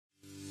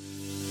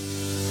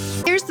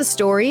the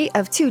story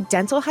of two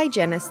dental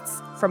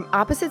hygienists from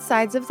opposite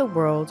sides of the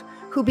world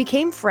who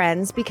became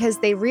friends because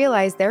they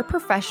realized their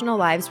professional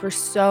lives were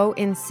so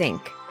in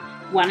sync.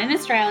 One in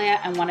Australia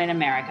and one in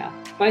America,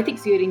 both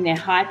exuding their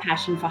high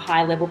passion for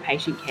high-level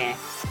patient care,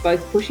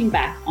 both pushing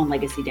back on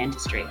legacy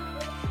dentistry.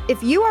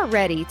 If you are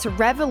ready to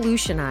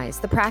revolutionize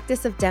the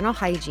practice of dental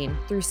hygiene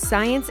through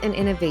science and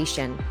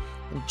innovation,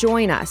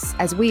 join us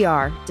as we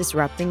are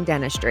disrupting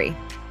dentistry.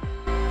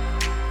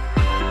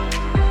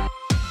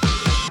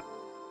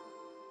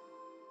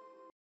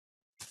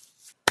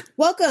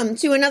 Welcome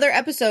to another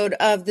episode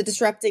of the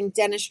Disrupting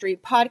Dentistry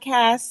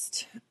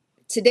podcast.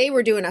 Today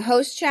we're doing a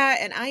host chat,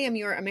 and I am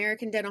your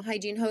American dental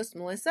hygiene host,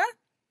 Melissa.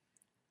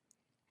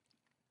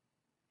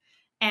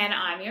 And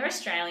I'm your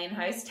Australian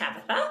host,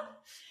 Tabitha.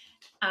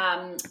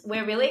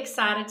 We're really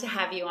excited to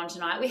have you on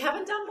tonight. We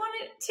haven't done one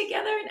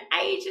together in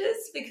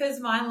ages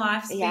because my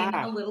life's been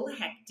a little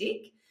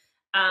hectic.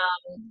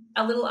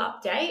 A little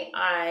update,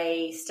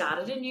 I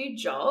started a new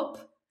job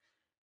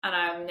and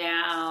I'm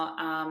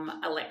now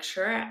a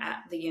lecturer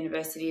at the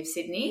University of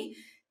Sydney.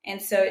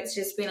 And so it's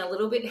just been a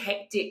little bit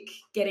hectic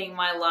getting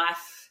my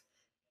life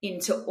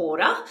into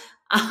order.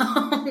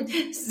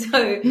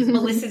 So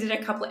Melissa did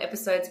a couple of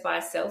episodes by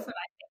herself, and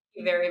I thank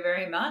you very,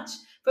 very much.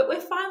 But we're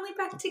finally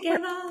back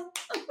together.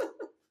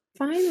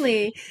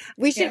 Finally.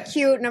 We should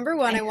cue, number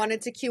one, I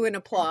wanted to cue an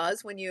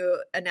applause when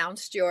you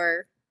announced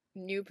your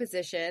new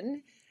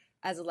position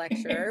as a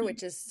lecturer,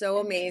 which is so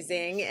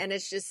amazing. And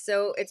it's just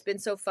it's been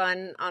so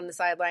fun on the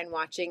sideline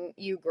watching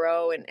you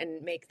grow and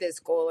make this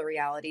goal a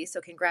reality.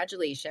 So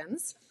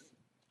congratulations.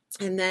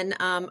 And then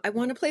I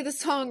want to play the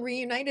song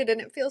Reunited, and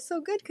it feels so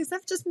good because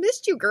I've just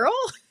missed you, girl.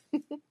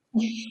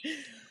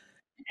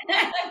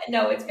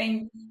 No, it's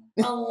been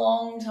a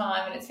long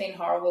time and it's been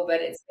horrible, but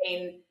it's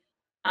been,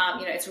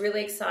 it's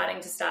really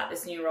exciting to start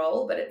this new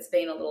role, but it's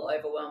been a little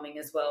overwhelming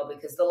as well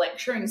because the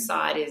lecturing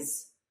side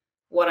is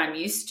what I'm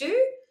used to,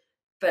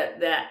 but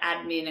the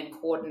admin and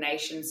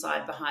coordination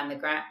side behind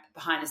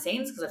the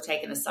scenes, because I've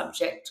taken a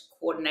subject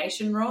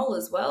coordination role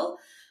as well.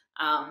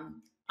 I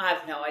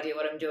have no idea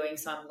what I'm doing,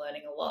 so I'm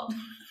learning a lot.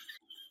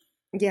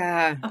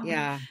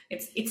 Yeah.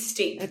 It's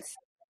steep.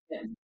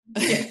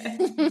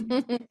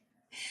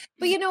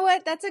 But you know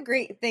what? That's a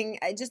great thing.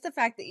 Just the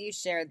fact that you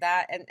shared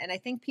that. And I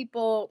think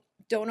people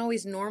don't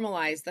always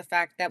normalize the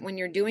fact that when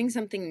you're doing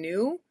something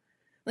new,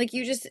 like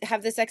you just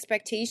have this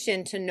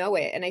expectation to know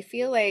it. And I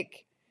feel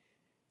like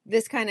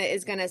this kind of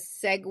is going to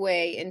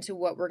segue into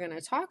what we're going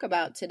to talk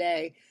about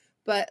today.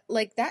 But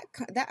like that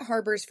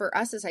harbors for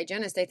us as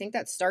hygienists, I think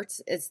that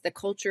starts as the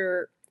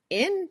culture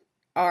in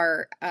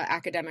our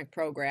academic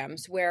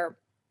programs where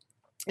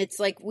it's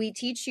like we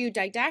teach you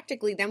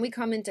didactically, then we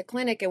come into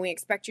clinic and we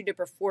expect you to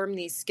perform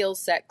these skill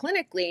set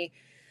clinically.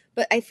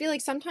 But I feel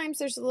like sometimes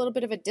there's a little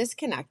bit of a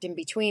disconnect in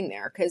between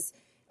there because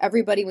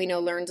everybody we know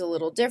learns a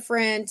little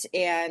different,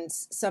 and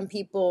some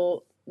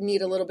people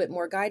need a little bit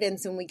more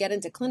guidance. And we get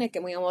into clinic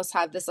and we almost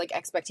have this like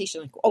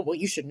expectation, like, oh, well,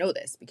 you should know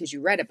this because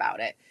you read about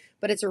it.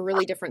 But it's a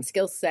really different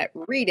skill set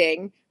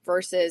reading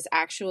versus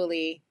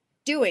actually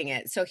doing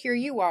it. So here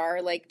you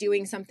are like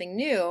doing something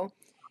new.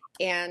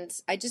 And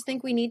I just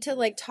think we need to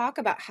like talk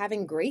about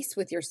having grace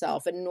with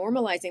yourself and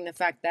normalizing the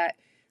fact that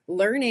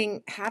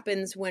learning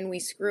happens when we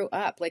screw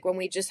up. Like when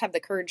we just have the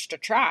courage to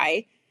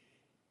try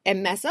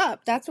and mess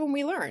up, that's when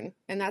we learn,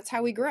 and that's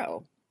how we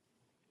grow.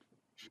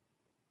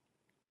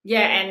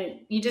 Yeah,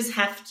 and you just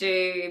have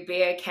to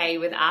be okay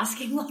with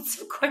asking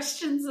lots of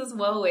questions as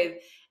well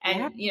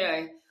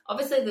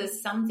obviously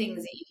there's some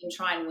things that you can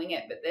try and wing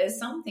it, but there's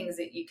some things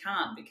that you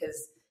can't,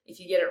 because if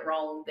you get it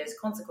wrong, there's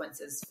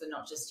consequences for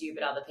not just you,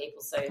 but other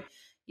people. So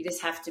you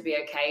just have to be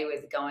okay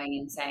with going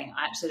and saying,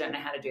 I actually don't know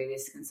how to do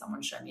this. Can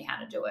someone show me how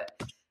to do it?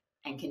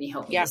 And can you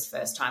help me this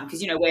first time?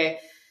 Because,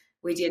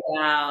 we did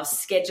our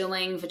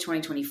scheduling for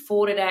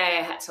 2024 today.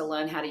 I had to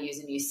learn how to use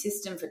a new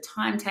system for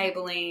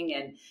timetabling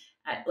and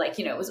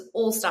it was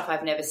all stuff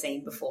I've never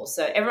seen before.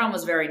 So everyone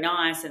was very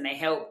nice and they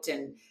helped.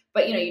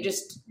 But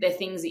there are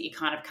things that you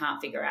kind of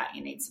can't figure out.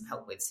 You need some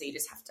help with. So you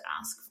just have to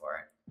ask for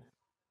it.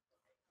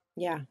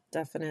 Yeah,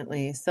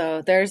 definitely.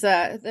 So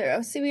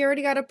see, we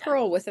already got a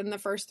pearl within the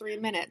first 3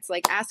 minutes.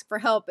 Like, ask for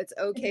help. It's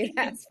okay to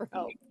ask for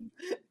help.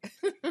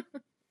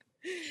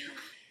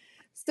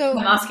 So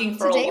I'm asking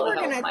for a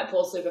lot of help, my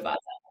poor supervisor.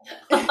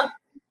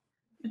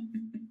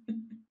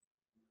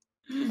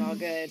 All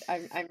good.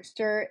 I'm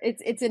sure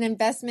it's an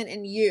investment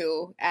in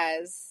you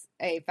as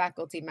a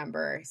faculty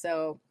member.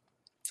 So,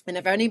 and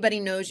if anybody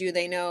knows you,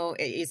 they know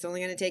it's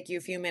only going to take you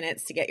a few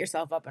minutes to get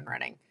yourself up and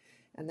running,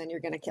 and then you're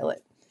going to kill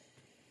it.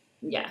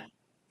 Yeah.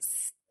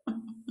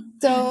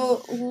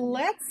 So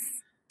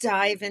let's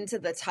dive into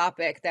the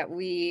topic that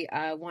we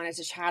wanted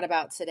to chat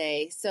about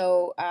today.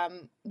 So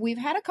we've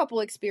had a couple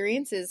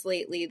experiences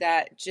lately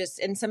that just,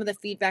 and some of the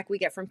feedback we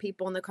get from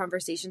people in the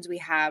conversations we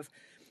have,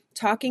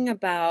 talking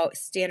about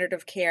standard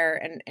of care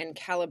and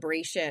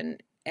calibration.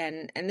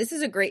 And this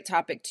is a great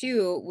topic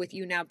too, with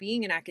you now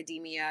being in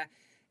academia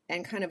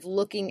and kind of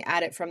looking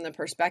at it from the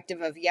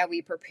perspective of,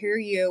 we prepare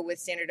you with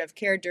standard of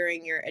care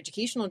during your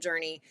educational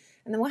journey,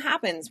 And then what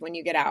happens when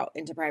you get out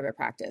into private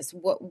practice?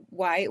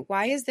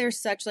 Why is there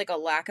such like a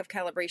lack of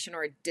calibration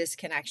or a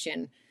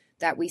disconnection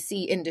that we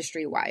see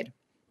industry wide?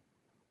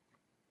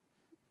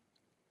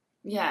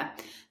 Yeah.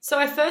 So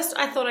I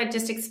thought I'd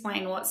just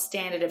explain what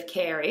standard of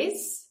care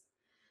is.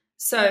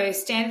 So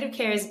standard of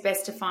care is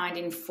best defined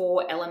in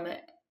four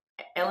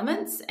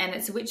elements, and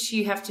it's which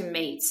you have to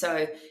meet.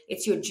 So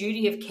it's your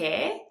duty of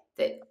care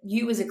that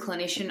you as a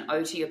clinician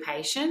owe to your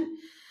patient.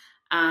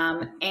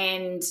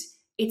 And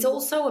it's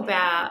also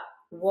about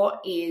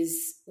what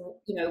is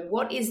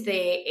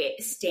their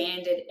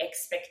standard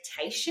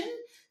expectation.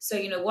 So,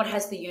 what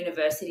has the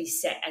university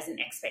set as an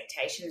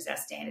expectation as our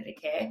standard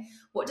of care?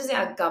 What does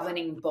our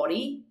governing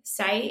body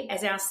say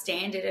as our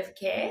standard of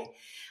care?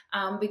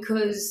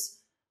 Because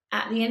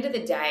at the end of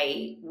the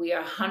day, we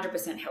are 100%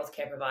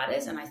 healthcare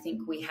providers, and I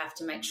think we have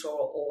to make sure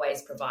we're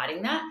always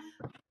providing that.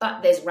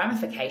 But there's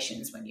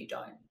ramifications when you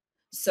don't.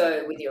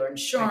 So with your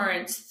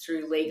insurance,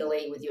 through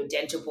legally, with your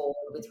dental board,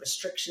 with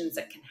restrictions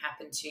that can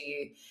happen to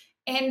you.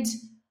 And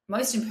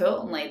most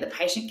importantly, the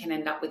patient can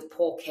end up with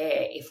poor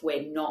care if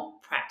we're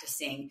not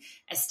practicing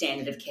a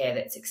standard of care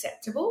that's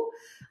acceptable.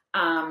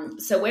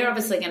 So we're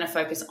obviously going to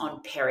focus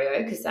on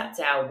Perio because that's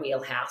our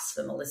wheelhouse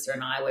for Melissa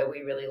and I, where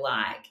we really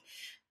like.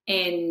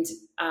 And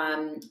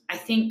I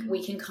think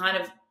we can kind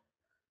of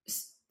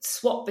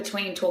swap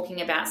between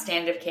talking about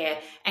standard of care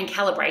and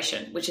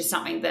calibration, which is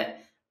something that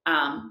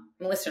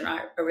Melissa and I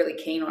are really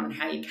keen on,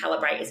 how you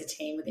calibrate as a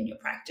team within your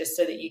practice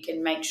so that you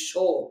can make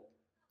sure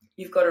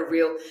you've got a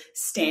real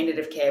standard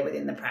of care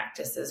within the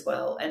practice as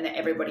well, and that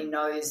everybody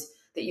knows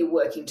that you're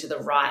working to the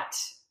right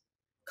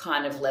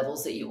kind of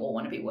levels that you all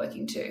want to be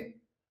working to.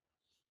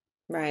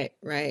 Right,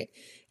 right.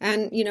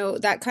 And,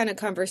 that kind of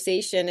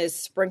conversation is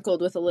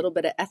sprinkled with a little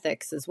bit of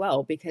ethics as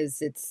well,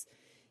 because it's,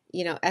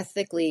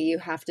 ethically you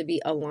have to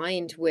be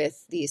aligned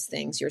with these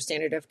things, your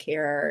standard of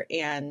care,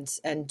 and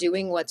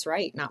doing what's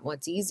right, not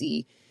what's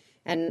easy,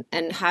 and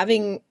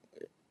having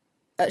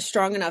a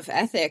strong enough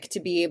ethic to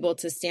be able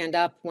to stand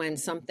up when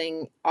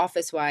something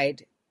office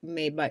wide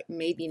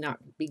maybe not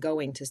be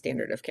going to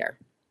standard of care.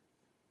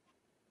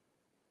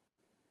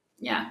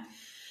 Yeah.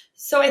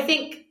 So I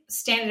think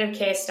standard of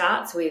care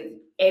starts with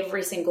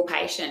every single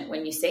patient.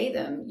 When you see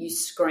them, you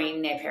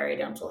screen their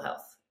periodontal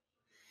health.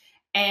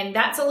 And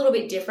that's a little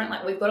bit different.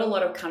 Like, we've got a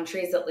lot of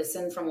countries that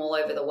listen from all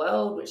over the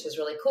world, which is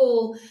really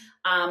cool.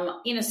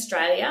 In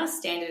Australia,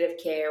 standard of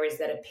care is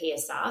that a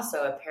PSR,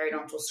 so a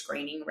periodontal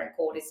screening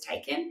record, is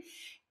taken,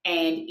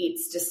 and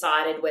it's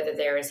decided whether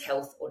there is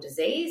health or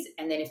disease.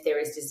 And then if there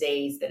is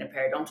disease, then a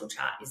periodontal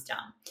chart is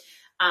done.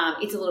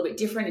 It's a little bit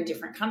different in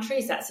different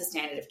countries. That's the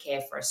standard of care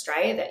for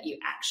Australia, that you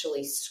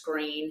actually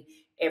screen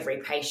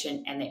every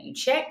patient and that you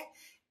check.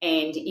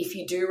 And if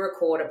you do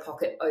record a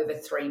pocket over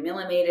 3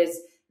 millimeters,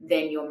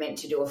 then you're meant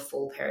to do a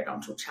full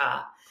periodontal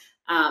chart.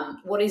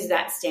 What is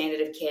that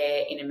standard of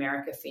care in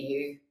America for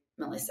you,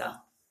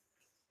 Melissa?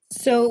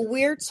 So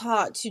we're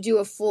taught to do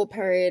a full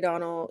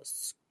periodontal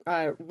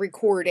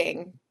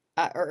recording,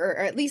 or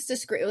at least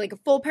like a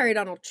full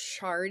periodontal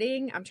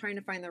charting. I'm trying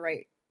to find the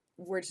right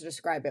word to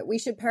describe it. We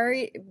should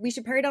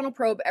periodontal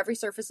probe every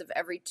surface of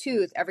every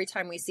tooth every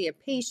time we see a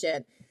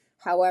patient.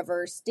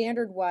 However,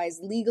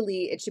 standard-wise,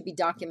 legally, it should be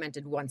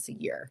documented once a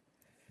year.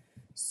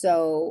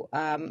 So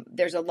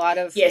there's a lot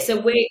of same as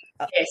the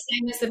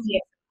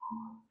PSR.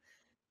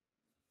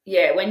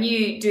 Yeah, when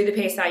you do the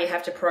PSR, you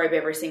have to probe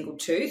every single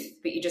tooth,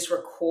 but you just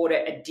record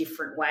it a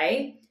different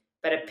way.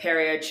 But a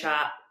perio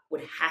chart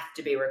would have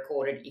to be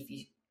recorded if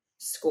you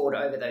scored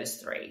over those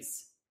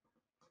threes.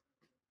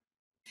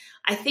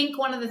 I think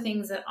one of the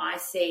things that I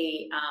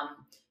see,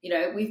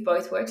 we've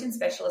both worked in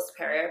specialist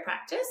perio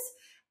practice,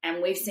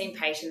 and we've seen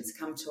patients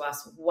come to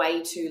us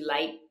way too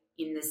late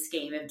in the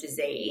scheme of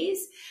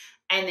disease.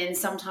 And then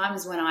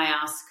sometimes when I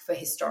ask for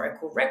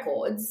historical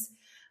records,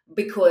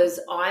 because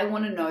I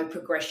want to know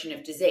progression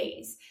of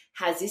disease,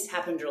 has this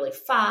happened really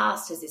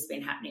fast? Has this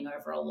been happening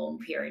over a long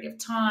period of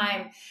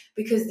time?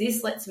 Because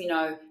this lets me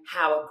know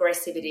how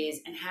aggressive it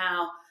is and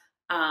how,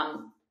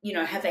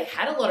 have they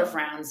had a lot of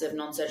rounds of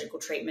non-surgical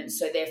treatment?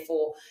 So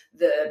therefore,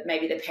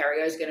 maybe the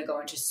perio is going to go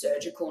into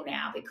surgical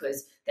now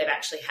because they've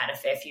actually had a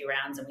fair few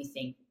rounds, and we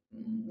think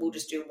we'll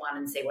just do one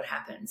and see what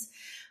happens.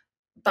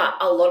 But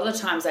a lot of the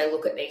times I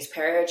look at these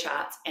perio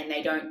charts and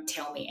they don't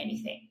tell me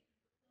anything.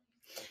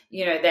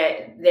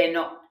 They're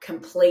not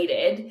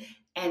completed,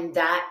 and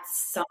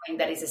that's something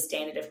that is a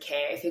standard of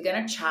care. If you're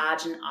going to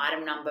charge an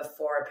item number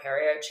for a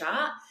perio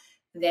chart,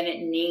 then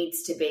it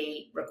needs to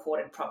be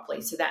recorded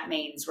properly. So that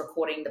means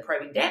recording the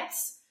probing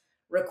depths,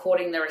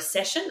 recording the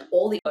recession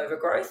or the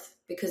overgrowth,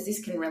 because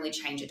this can really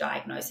change a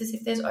diagnosis.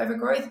 If there's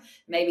overgrowth,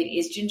 maybe it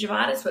is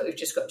gingivitis, but we've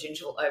just got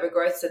gingival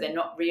overgrowth, so they're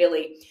not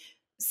really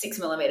 6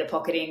 millimeter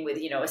pocketing with,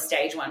 a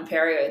stage 1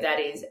 perio. That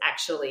is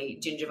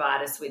actually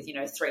gingivitis with,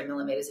 3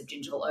 millimeters of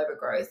gingival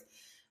overgrowth.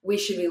 We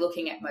should be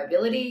looking at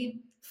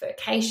mobility,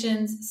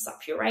 furcations,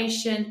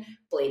 suppuration,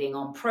 bleeding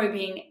on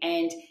probing.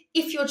 And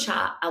if your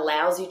chart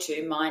allows you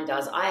to, mine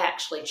does, I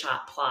actually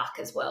chart plaque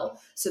as well,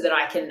 so that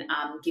I can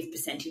give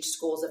percentage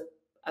scores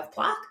of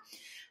plaque.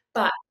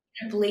 But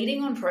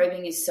bleeding on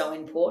probing is so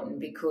important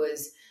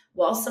because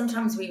while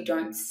sometimes we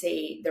don't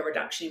see the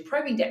reduction in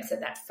probing depth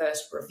at that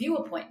first review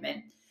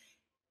appointment,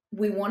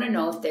 we want to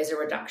know if there's a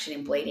reduction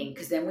in bleeding,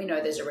 because then we know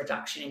there's a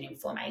reduction in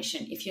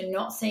inflammation. If you're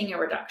not seeing a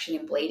reduction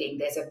in bleeding,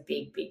 there's a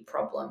big, big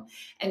problem.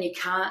 And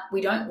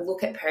we don't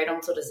look at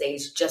periodontal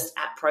disease just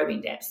at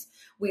probing depths.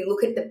 We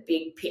look at the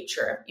big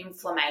picture of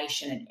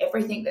inflammation and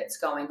everything that's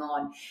going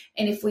on.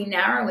 And if we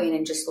narrow in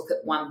and just look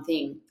at one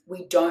thing,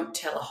 we don't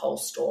tell a whole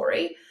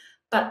story.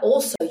 But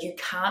also, you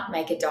can't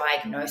make a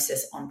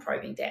diagnosis on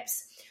probing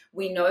depths.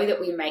 We know that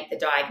we make the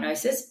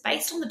diagnosis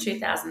based on the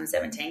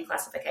 2017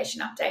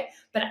 classification update,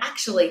 but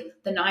actually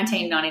the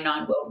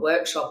 1999 World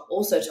Workshop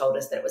also told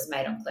us that it was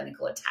made on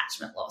clinical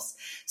attachment loss.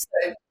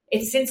 So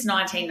it's since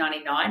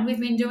 1999 we've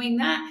been doing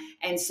that.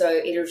 And so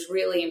it is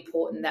really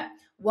important that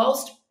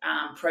whilst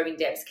probing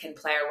depths can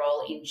play a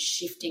role in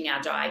shifting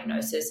our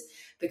diagnosis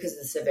because of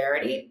the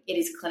severity, it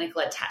is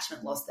clinical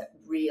attachment loss that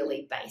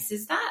really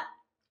bases that.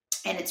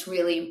 And it's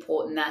really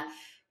important that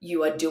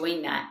you are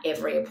doing that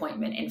every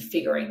appointment and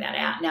figuring that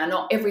out. Now,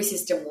 not every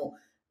system will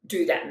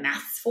do that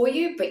maths for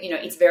you, but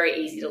it's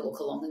very easy to look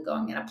along and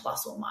going at a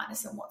plus or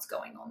minus and what's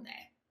going on there.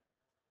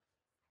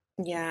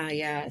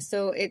 Yeah.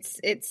 So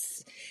it's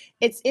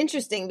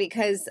interesting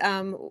because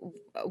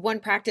one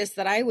practice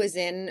that I was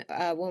in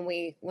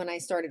when I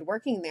started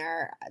working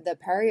there, the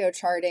Perio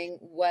charting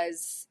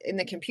was in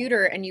the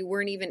computer, and you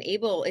weren't even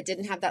able. It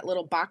didn't have that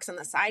little box on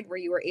the side where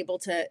you were able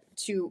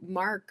to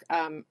mark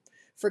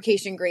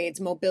furcation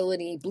grades,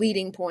 mobility,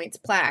 bleeding points,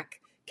 plaque,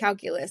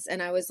 calculus.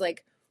 And I was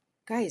like,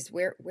 guys,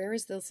 where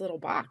is this little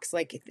box?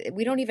 Like,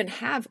 we don't even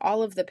have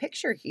all of the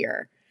picture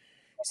here.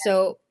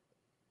 So,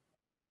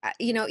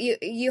 you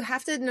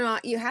have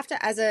to,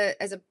 as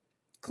a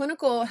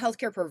clinical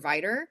healthcare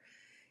provider,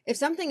 if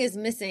something is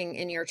missing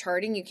in your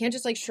charting, you can't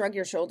just like shrug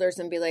your shoulders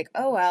and be like,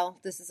 oh, well,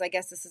 I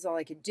guess this is all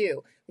I could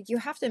do. Like, you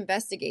have to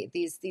investigate.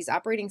 These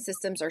operating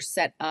systems are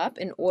set up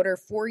in order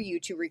for you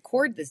to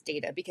record this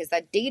data, because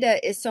that data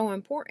is so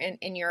important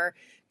in your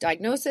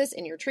diagnosis,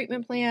 in your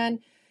treatment plan,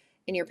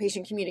 in your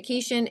patient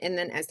communication. And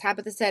then, as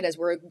Tabitha said, as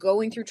we're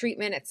going through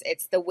treatment,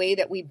 it's the way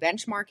that we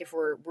benchmark if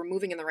we're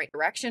moving in the right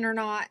direction or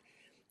not.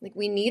 Like,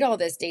 we need all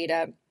this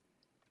data.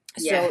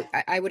 So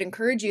I would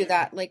encourage you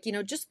that,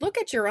 just look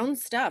at your own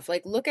stuff.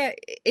 Like,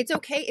 it's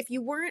okay if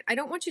you weren't, I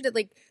don't want you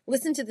to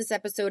listen to this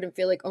episode and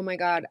feel like, oh my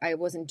God, I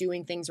wasn't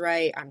doing things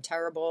right, I'm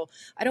terrible.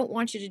 I don't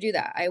want you to do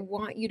that. I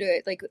want you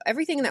to,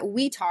 everything that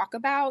we talk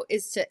about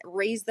is to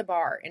raise the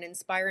bar and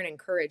inspire and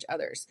encourage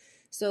others.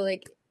 So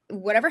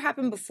whatever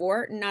happened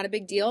before, not a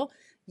big deal.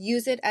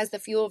 Use it as the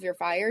fuel of your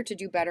fire to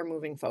do better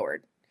moving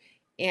forward.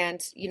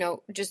 And,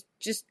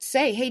 just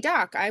say, hey,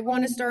 doc, I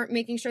want to start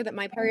making sure that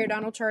my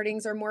periodontal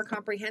chartings are more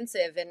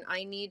comprehensive, and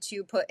I need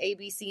to put A,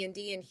 B, C, and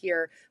D in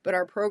here, but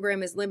our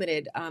program is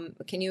limited.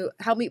 Can you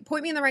help me,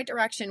 point me in the right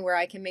direction where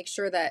I can make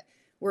sure that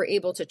we're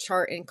able to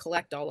chart and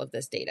collect all of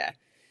this data?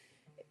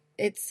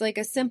 It's like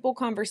a simple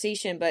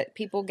conversation, but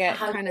people get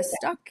kind of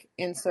stuck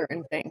in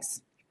certain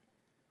things.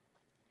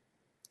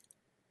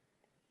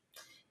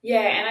 Yeah,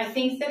 and I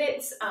think that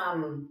it's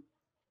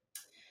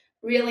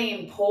really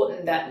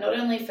important that not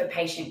only for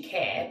patient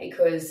care,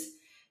 because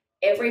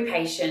every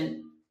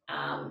patient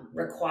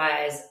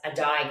requires a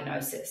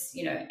diagnosis,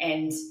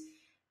 and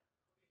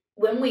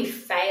when we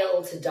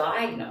fail to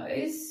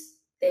diagnose,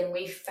 then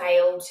we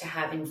fail to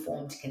have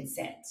informed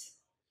consent,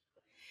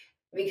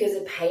 because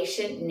a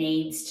patient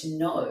needs to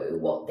know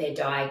what their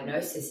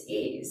diagnosis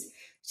is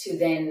to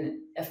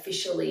then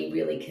officially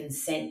really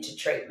consent to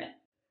treatment.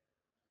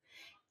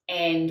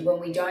 And when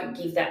we don't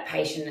give that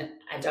patient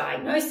a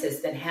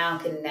diagnosis, then how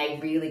can they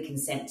really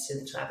consent to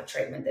the type of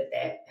treatment that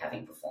they're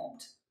having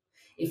performed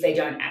if they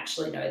don't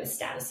actually know the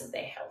status of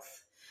their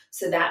health?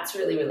 So that's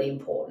really, really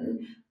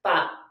important.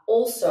 But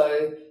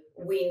also,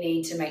 we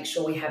need to make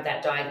sure we have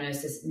that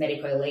diagnosis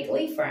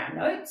medico-legally for our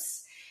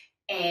notes.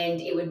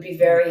 And it would be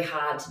very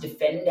hard to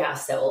defend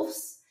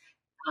ourselves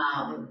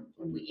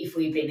if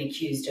we've been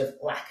accused of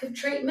lack of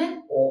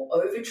treatment or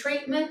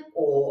over-treatment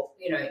or,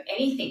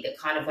 anything that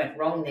kind of went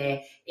wrong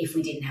there if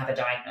we didn't have a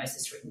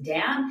diagnosis written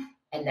down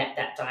and that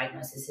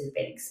diagnosis has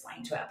been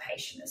explained to our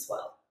patient as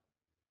well.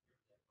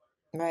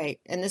 Right.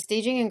 And the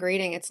staging and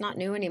grading, it's not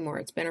new anymore.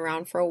 It's been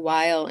around for a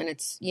while, and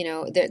it's,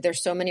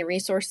 there's so many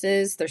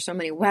resources, there's so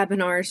many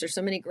webinars, there's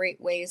so many great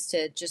ways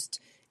to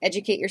just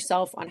educate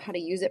yourself on how to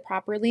use it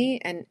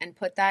properly and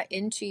put that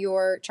into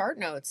your chart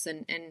notes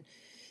and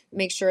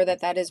make sure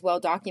that is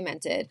well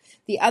documented.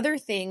 The other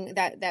thing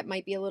that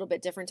might be a little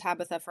bit different,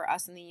 Tabitha, for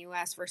us in the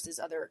US versus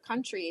other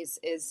countries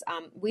is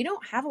we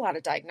don't have a lot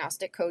of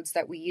diagnostic codes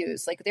that we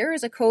use. Like, there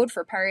is a code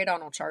for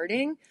periodontal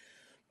charting,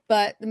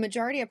 but the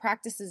majority of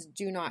practices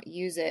do not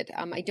use it.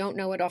 I don't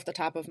know it off the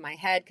top of my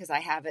head because I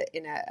have it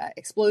in a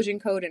explosion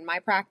code in my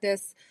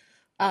practice.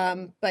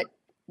 But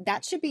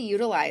that should be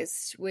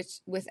utilized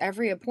with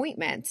every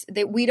appointment.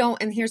 That we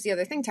don't, and here's the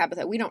other thing,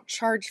 Tabitha, we don't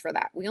charge for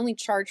that. We only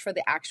charge for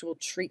the actual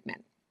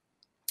treatment.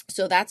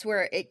 So that's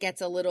where it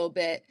gets a little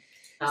bit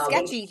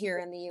sketchy here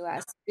in the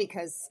US,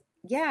 because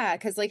Yeah,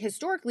 because like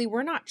historically,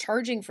 we're not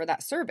charging for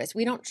that service.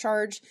 We don't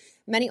charge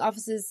many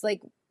offices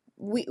like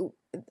we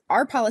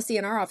our policy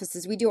in our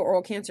offices, we do an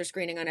oral cancer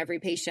screening on every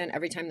patient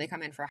every time they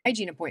come in for a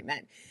hygiene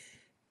appointment.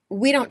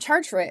 We don't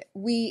charge for it.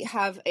 We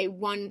have a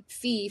one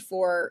fee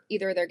for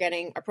either they're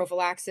getting a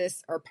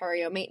prophylaxis or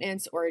perio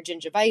maintenance or a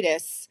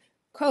gingivitis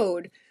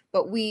code,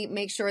 but we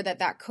make sure that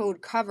that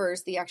code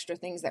covers the extra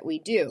things that we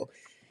do.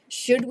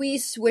 Should we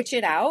switch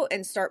it out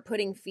and start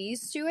putting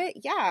fees to it?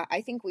 Yeah,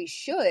 I think we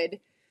should,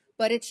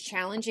 but it's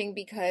challenging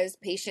because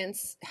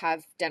patients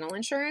have dental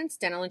insurance.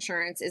 Dental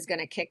insurance is going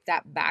to kick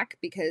that back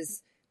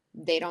because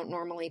they don't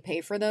normally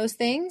pay for those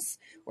things,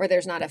 or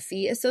there's not a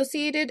fee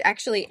associated.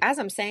 Actually, as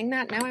I'm saying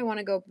that, now I want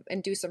to go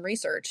and do some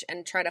research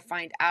and try to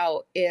find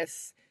out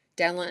if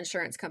dental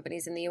insurance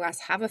companies in the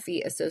US have a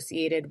fee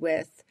associated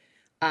with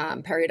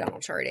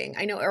periodontal charting.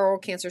 I know oral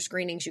cancer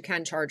screenings, you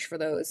can charge for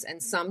those,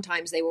 and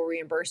sometimes they will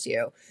reimburse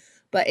you.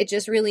 But it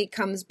just really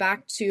comes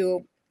back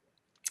to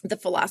the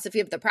philosophy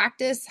of the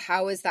practice.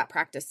 How is that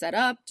practice set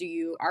up?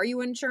 Are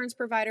you an insurance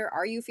provider?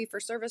 Are you a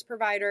fee-for-service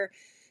provider?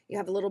 You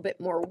have a little bit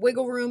more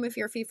wiggle room if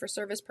you're a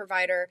fee-for-service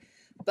provider,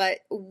 but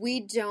we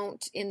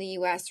don't in the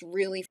US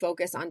really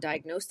focus on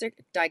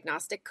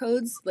diagnostic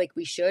codes like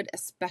we should,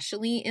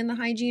 especially in the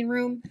hygiene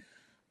room.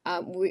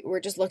 We're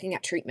just looking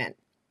at treatment.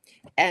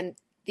 And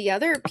the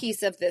other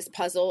piece of this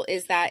puzzle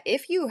is that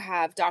if you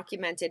have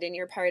documented in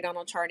your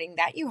periodontal charting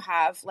that you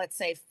have, let's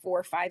say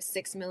 4, 5,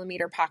 6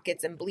 millimeter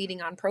pockets and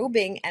bleeding on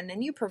probing, and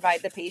then you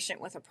provide the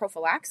patient with a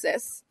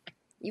prophylaxis,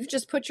 you've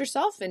just put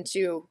yourself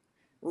into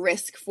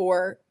risk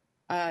for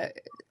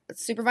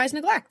supervised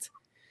neglect.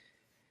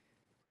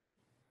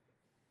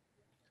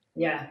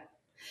 Yeah.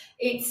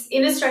 It's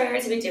in Australia,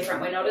 it's a bit different.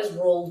 We're not as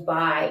ruled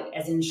by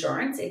as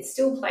insurance. It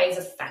still plays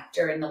a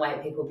factor in the way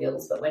people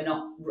bills, but we're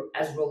not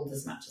as ruled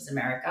as much as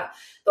America.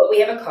 But we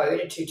have a code,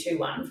 a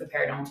 221 for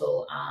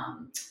periodontal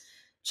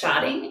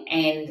charting.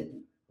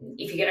 And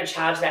if you're going to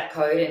charge that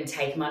code and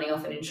take money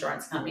off an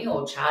insurance company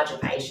or charge a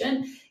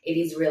patient, it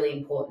is really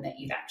important that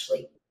you've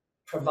actually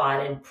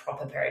provided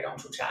proper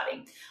periodontal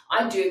charting.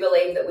 I do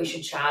believe that we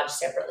should charge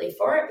separately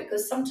for it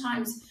because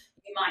sometimes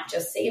you might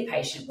just see a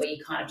patient where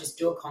you kind of just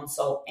do a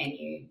consult and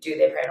you do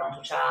their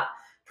periodontal chart,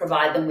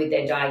 provide them with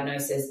their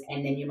diagnosis,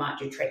 and then you might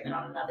do treatment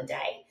on another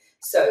day.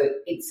 So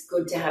it's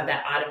good to have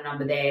that item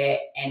number there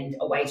and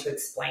a way to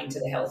explain to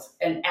the health,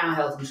 and our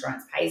health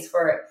insurance pays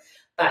for it.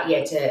 But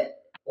yeah,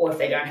 or if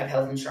they don't have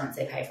health insurance,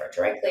 they pay for it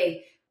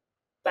directly.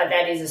 But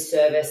that is a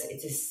service,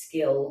 it's a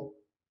skill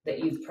that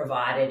you've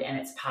provided, and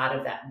it's part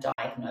of that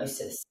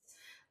diagnosis.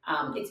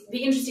 It'd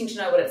be interesting to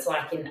know what it's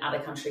like in other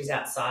countries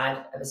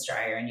outside of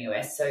Australia and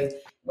US. So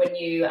when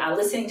you are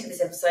listening to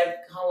this episode,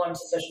 go on to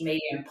social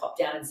media and pop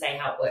down and say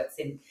how it works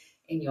in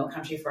your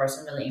country for us.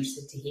 I'm really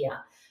interested to hear.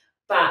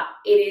 But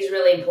it is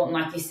really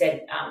important, like you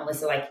said,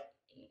 Melissa, like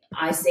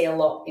I see a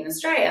lot in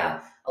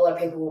Australia, a lot of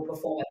people will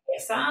perform a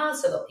PSR,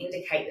 so they'll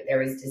indicate that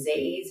there is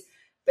disease,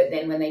 but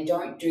then when they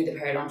don't do the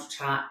periodontal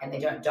chart and they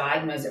don't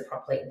diagnose it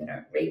properly and they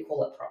don't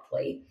recall it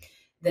properly,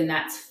 then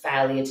that's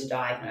failure to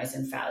diagnose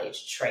and failure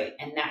to treat.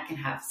 And that can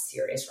have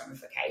serious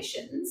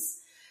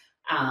ramifications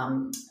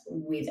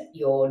with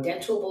your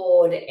dental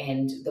board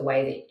and the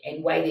way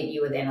that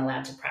you are then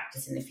allowed to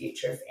practice in the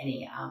future if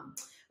any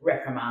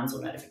reprimands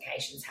or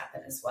notifications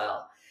happen as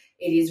well.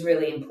 It is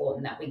really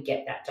important that we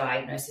get that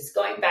diagnosis.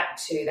 Going back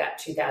to that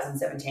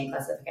 2017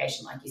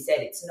 classification, like you said,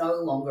 it's no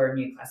longer a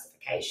new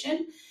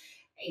classification.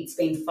 It's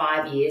been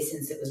 5 years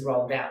since it was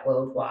rolled out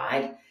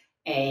worldwide.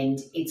 And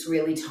it's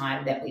really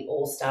time that we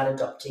all start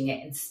adopting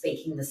it and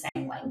speaking the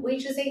same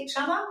language as each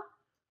other.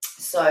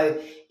 So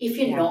if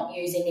you're not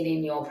using it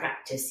in your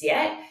practice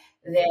yet,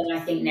 then I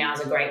think now is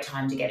a great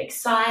time to get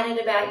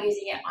excited about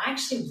using it. I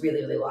actually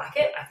really, really like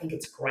it. I think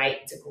it's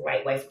great. It's a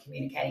great way for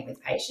communicating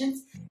with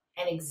patients.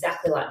 And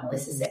exactly like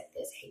Melissa said,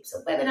 there's heaps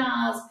of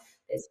webinars.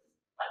 There's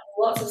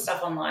lots of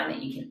stuff online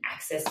that you can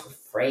access for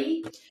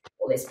free,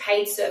 or there's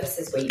paid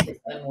services where you can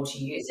learn more to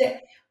use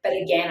it. But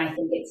again, I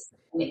think it's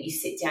that you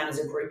sit down as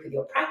a group with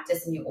your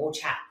practice and you all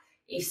chat.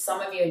 If some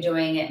of you are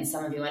doing it and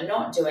some of you are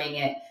not doing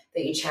it,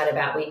 that you chat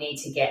about, we need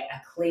to get a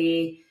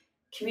clear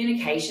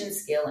communication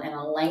skill and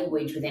a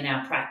language within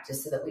our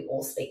practice so that we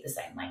all speak the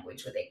same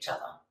language with each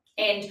other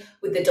and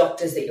with the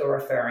doctors that you're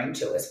referring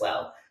to as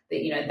well,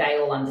 that, you know, they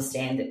all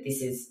understand that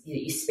this is,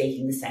 you're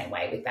speaking the same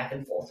way with back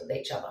and forth with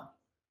each other.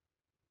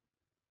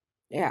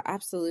 Yeah,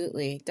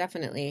 absolutely.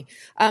 Definitely.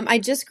 I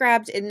just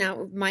grabbed, and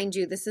now mind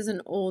you, this is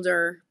an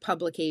older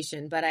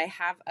publication, but I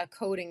have a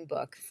coding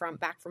book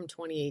back from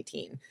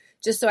 2018,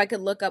 just so I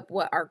could look up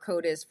what our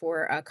code is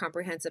for a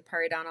comprehensive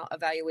periodontal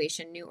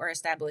evaluation, new or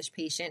established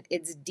patient.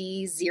 It's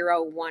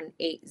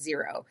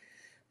D0180.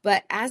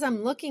 But as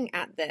I'm looking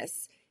at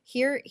this,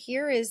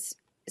 here is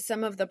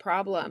some of the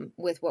problem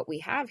with what we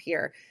have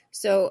here.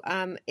 So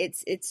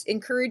it's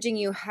encouraging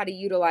you how to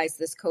utilize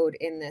this code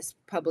in this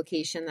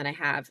publication that I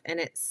have. And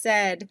it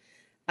said,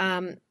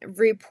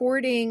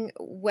 reporting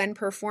when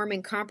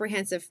performing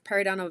comprehensive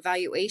periodontal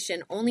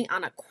evaluation only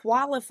on a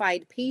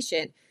qualified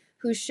patient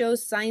who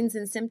shows signs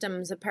and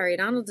symptoms of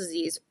periodontal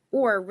disease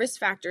or risk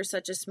factors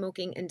such as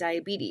smoking and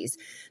diabetes.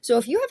 So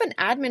if you have an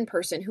admin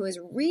person who is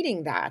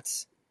reading that,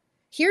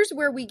 here's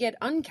where we get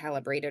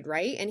uncalibrated,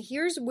 right? And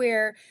here's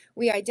where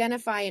we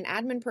identify an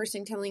admin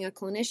person telling a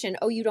clinician,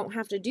 oh, you don't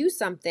have to do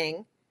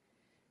something.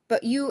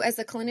 But you as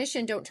a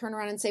clinician don't turn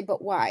around and say,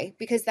 but why?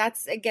 Because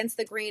that's against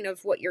the grain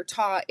of what you're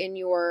taught in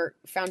your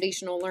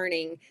foundational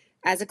learning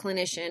as a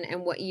clinician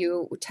and what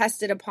you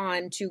tested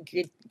upon to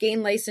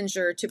gain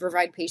licensure to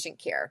provide patient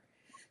care.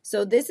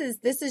 So this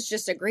is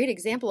just a great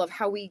example of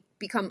how we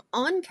become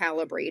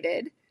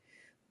uncalibrated.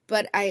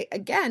 But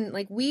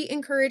we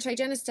encourage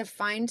hygienists to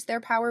find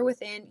their power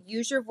within,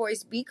 use your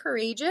voice, be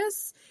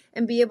courageous,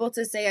 and be able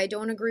to say, I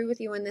don't agree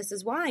with you and this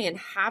is why, and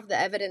have the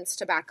evidence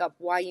to back up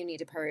why you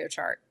need a perio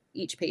chart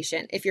each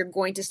patient if you're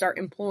going to start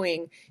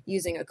employing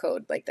using a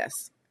code like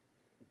this.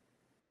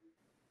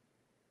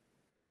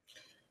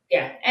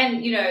 Yeah.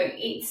 And,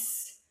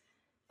 it's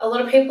a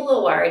lot of people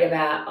are worried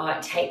about,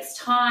 it takes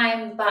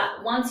time,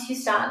 but once you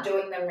start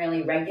doing them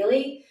really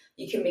regularly,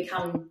 you can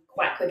become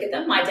quite quick at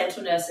them. My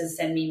dental nurses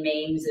send me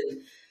memes of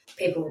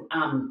people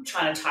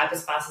trying to type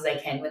as fast as they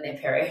can when they're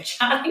perio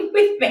charting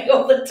with me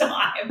all the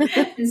time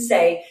and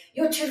say,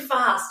 you're too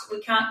fast,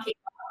 we can't keep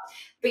up.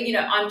 But,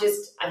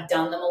 I've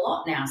done them a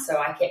lot now, so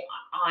I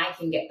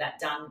can get that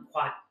done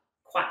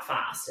quite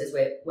fast as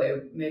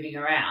we're moving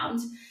around.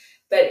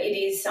 But it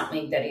is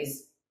something that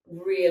is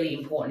really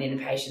important in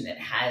a patient that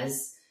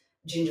has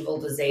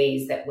gingival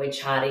disease, that we're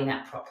charting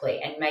that properly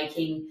and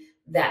making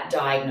that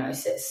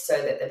diagnosis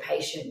so that the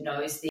patient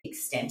knows the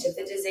extent of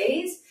the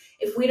disease.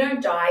 If we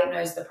don't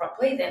diagnose the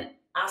properly, then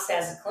us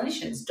as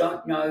clinicians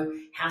don't know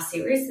how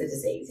serious the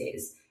disease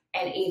is,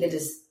 and either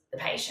does the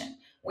patient.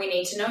 We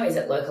need to know, is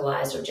it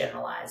localized or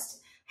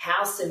generalized?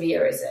 How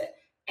severe is it?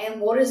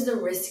 And what is the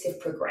risk of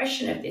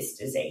progression of this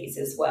disease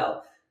as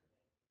well?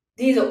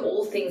 These are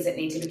all things that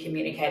need to be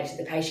communicated to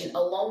the patient,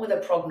 along with a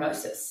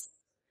prognosis.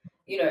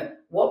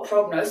 What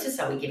prognosis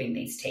are we giving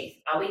these teeth?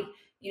 Are we,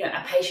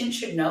 a patient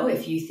should know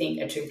if you think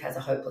a tooth has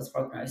a hopeless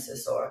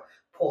prognosis or a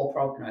poor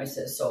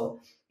prognosis or,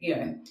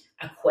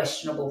 a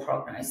questionable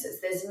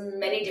prognosis. There's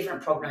many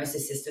different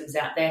prognosis systems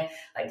out there.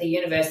 Like the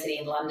University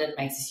in London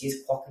makes us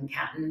use Quack and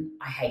Catton.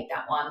 I hate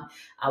that one.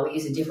 We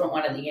use a different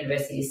one at the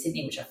University of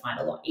Sydney, which I find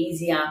a lot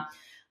easier.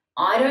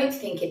 I don't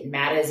think it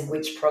matters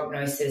which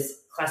prognosis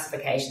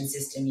classification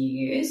system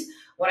you use.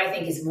 What I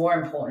think is more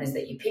important is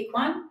that you pick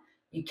one,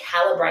 you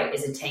calibrate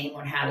as a team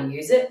on how to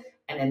use it,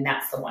 and then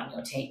that's the one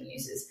your team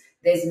uses.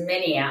 There's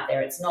many out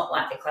there. It's not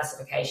like the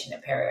classification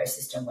at Perio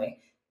system where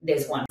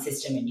there's one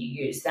system and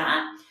you use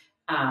that.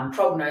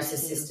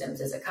 Prognosis systems,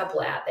 there's a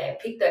couple out there.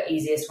 Pick the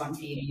easiest one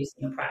for you to use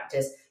in your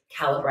practice,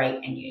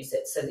 calibrate and use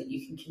it so that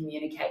you can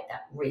communicate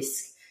that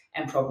risk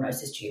and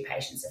prognosis to your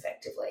patients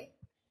effectively.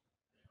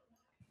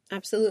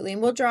 Absolutely.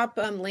 And we'll drop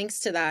links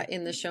to that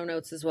in the show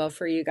notes as well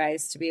for you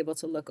guys to be able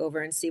to look over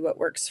and see what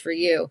works for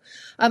you.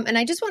 And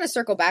I just want to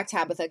circle back,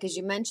 Tabitha, because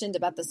you mentioned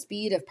about the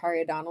speed of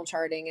periodontal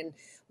charting. And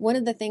one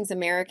of the things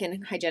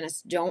American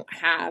hygienists don't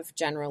have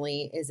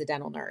generally is a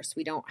dental nurse.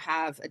 We don't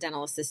have a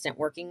dental assistant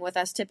working with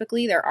us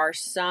typically. There are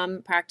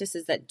some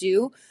practices that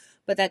do,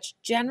 but that's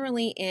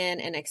generally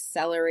in an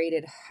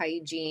accelerated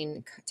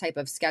hygiene type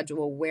of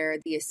schedule where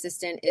the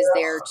assistant is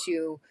there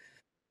to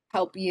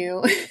help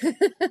you.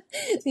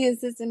 The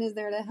assistant is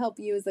there to help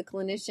you as a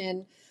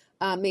clinician,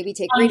 maybe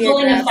take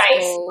radiographs.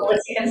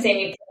 You can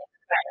see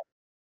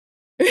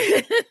me.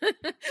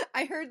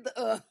 I heard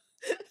the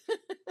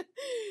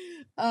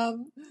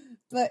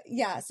but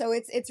yeah, so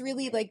it's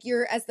really like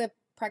you're, as the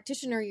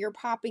practitioner, you're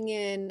popping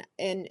in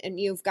and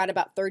you've got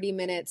about 30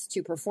 minutes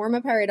to perform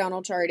a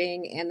periodontal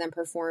charting and then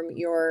perform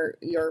your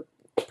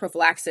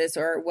prophylaxis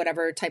or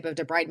whatever type of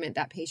debridement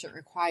that patient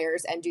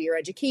requires and do your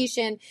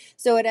education.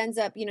 So it ends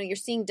up, you're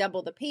seeing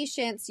double the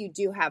patients. You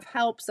do have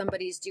help.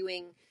 Somebody's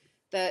doing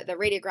the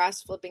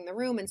radiographs, flipping the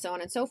room and so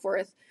on and so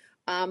forth.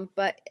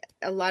 But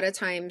a lot of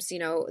times,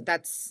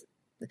 that's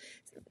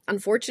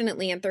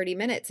unfortunately in 30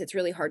 minutes, it's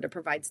really hard to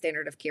provide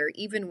standard of care,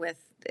 even with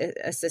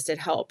assisted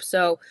help.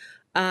 So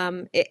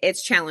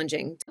it's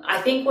challenging.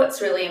 I think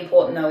what's really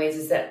important though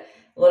is that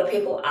a lot of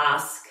people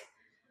ask,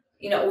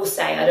 will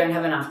say, I don't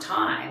have enough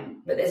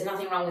time, but there's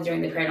nothing wrong with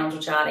doing the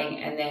periodontal charting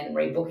and then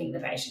rebooking the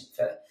patient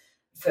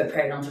for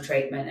periodontal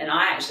treatment. And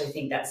I actually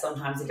think that's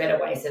sometimes a better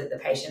way so that the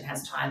patient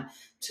has time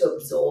to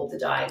absorb the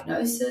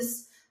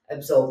diagnosis,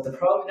 absorb the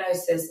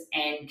prognosis,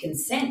 and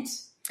consent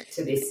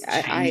to this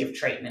change of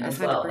treatment as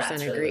well.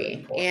 That's really, really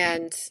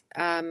important.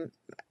 And,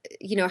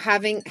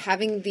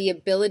 having the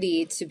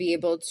ability to be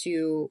able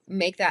to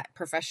make that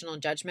professional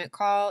judgment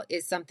call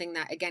is something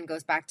that, again,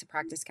 goes back to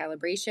practice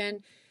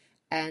calibration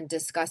and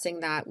discussing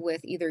that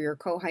with either your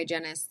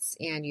co-hygienists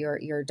and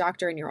your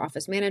doctor and your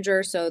office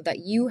manager so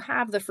that you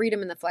have the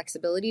freedom and the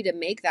flexibility to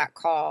make that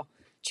call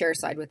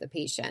chairside with the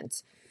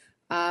patient.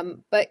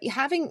 But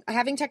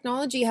having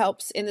technology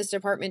helps in this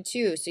department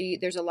too. So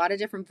there's a lot of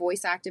different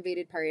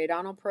voice-activated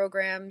periodontal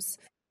programs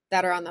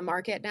that are on the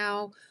market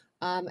now,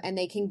 and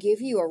they can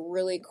give you a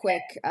really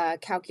quick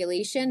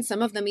calculation.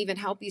 Some of them even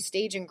help you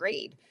stage and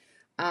grade.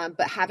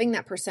 but having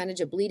that percentage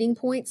of bleeding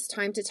points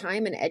time to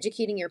time and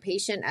educating your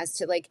patient as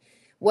to like,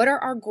 what are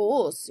our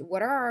goals?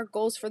 What are our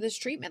goals for this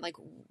treatment? Like,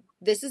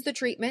 this is the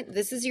treatment.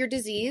 This is your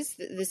disease.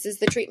 This is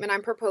the treatment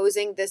I'm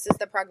proposing. This is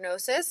the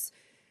prognosis.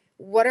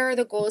 What are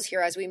the goals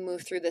here as we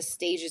move through the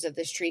stages of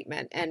this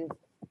treatment? And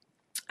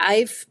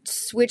I've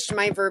switched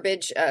my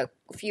verbiage a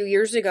few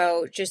years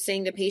ago, just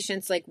saying to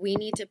patients, like, we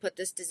need to put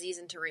this disease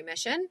into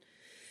remission.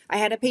 I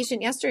had a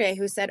patient yesterday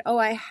who said, oh,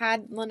 I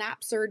had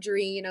Lanapp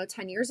surgery,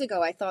 10 years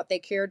ago. I thought they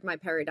cured my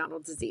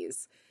periodontal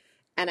disease.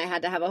 And I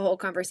had to have a whole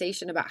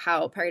conversation about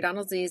how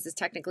periodontal disease is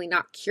technically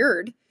not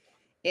cured.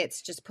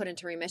 It's just put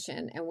into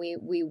remission. And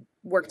we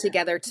work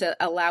together to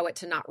allow it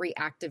to not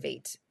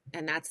reactivate.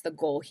 And that's the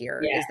goal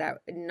here, is that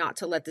not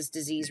to let this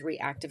disease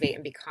reactivate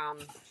and become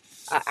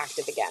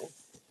active again.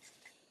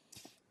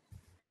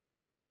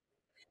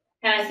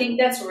 And I think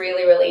that's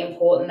really, really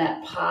important,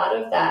 that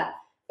part of that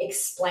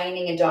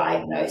explaining a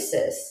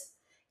diagnosis,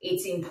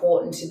 it's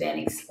important to then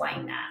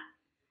explain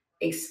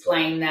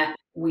that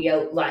we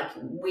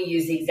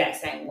use the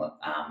exact same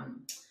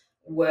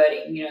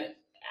wording,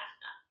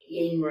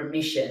 in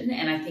remission.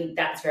 And I think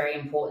that's very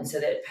important, so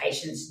that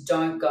patients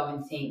don't go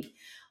and think,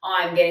 oh,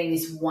 I'm getting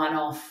this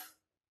one-off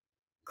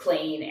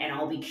clean and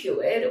I'll be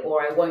cured,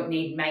 or I won't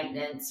need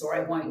maintenance, or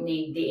I won't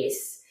need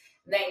this.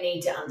 They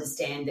need to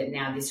understand that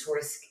now this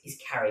risk is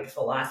carried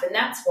for life. And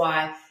that's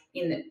why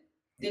in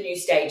the new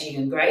staging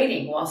and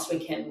grading, whilst we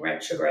can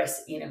retrogress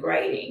in a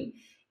grading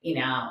in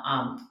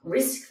our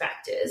risk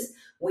factors,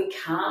 we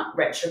can't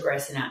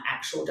retrogress in our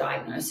actual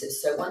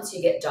diagnosis. So once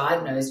you get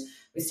diagnosed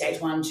with stage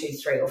 1, 2,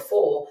 3, or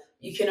 4,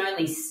 you can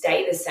only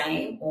stay the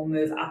same or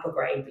move up a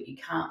grade, but you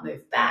can't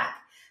move back,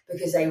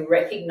 because they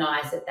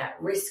recognize that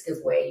risk of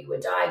where you were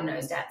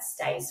diagnosed at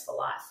stays for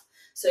life.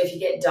 So if you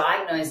get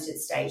diagnosed at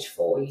stage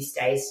 4, you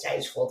stay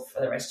stage 4 for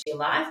the rest of your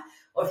life.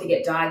 Or if you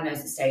get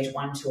diagnosed at stage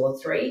 1, 2, or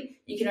 3,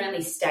 you can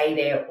only stay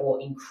there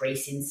or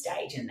increase in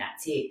stage, and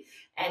that's it.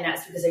 And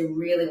that's because they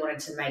really wanted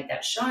to make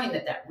that shown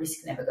that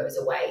risk never goes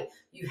away.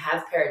 You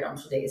have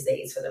periodontal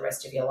disease for the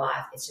rest of your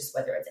life. It's just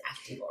whether it's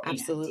active or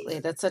inactive. Absolutely.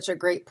 That's such a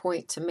great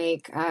point to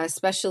make,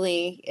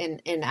 especially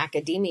in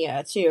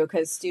academia too,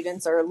 because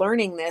students are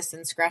learning this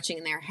and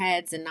scratching their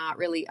heads and not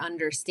really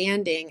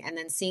understanding. And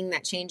then seeing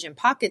that change in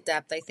pocket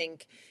depth, I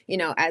think,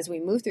 as we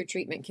move through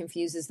treatment,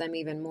 confuses them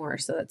even more.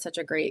 So that's such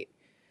a great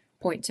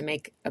point to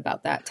make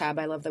about that, Tab.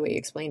 I love the way you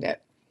explained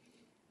it.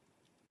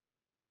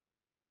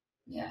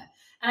 Yeah.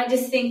 And I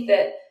just think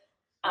that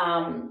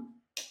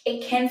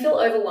it can feel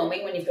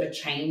overwhelming when you've got to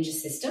change a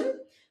system,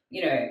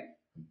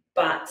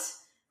 but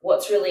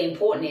what's really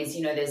important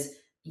is, there's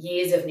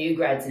years of new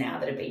grads now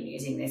that have been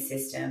using this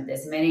system.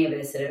 There's many of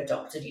us that have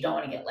adopted. You don't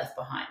want to get left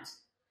behind.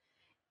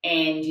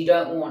 And you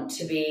don't want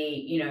to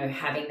be,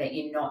 having that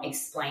you're not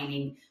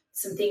explaining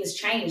some things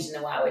changed in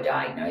the way we're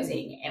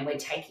diagnosing, and we're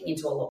taking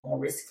into a lot more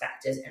risk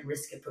factors and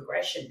risk of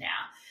progression now.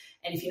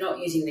 And if you're not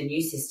using the new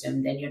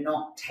system, then you're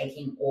not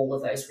taking all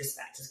of those risk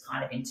factors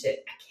kind of into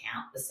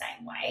account the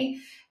same way.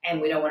 And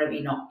we don't want to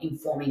be not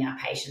informing our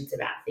patients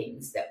about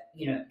things that,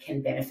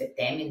 can benefit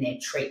them in their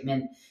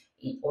treatment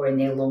or in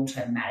their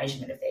long-term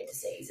management of their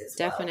disease as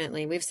well.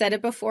 Definitely. We've said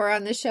it before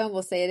on the show, and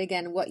we'll say it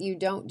again. What you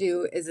don't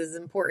do is as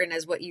important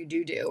as what you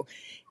do.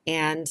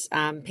 And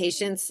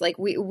patients, like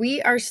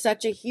we are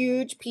such a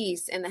huge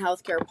piece in the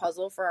healthcare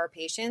puzzle for our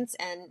patients.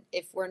 And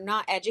if we're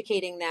not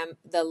educating them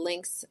the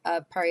links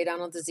of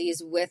periodontal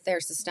disease with their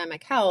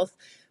systemic health,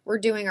 we're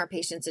doing our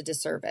patients a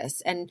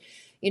disservice. And,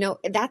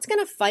 that's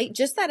going to fight,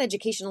 just that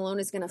education alone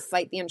is going to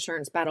fight the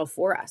insurance battle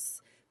for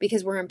us,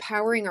 because we're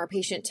empowering our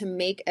patient to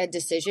make a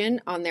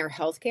decision on their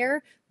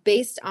healthcare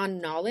based on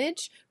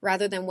knowledge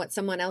rather than what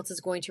someone else is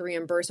going to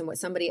reimburse and what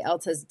somebody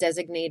else has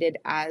designated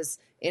as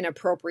an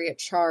appropriate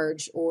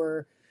charge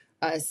or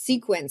a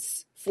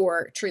sequence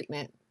for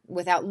treatment,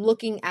 without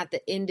looking at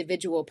the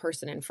individual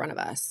person in front of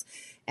us.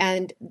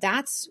 And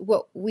that's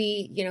what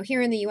we,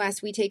 here in the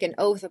US, we take an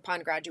oath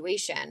upon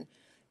graduation.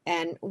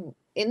 And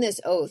in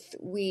this oath,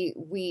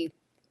 we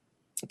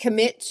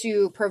commit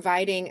to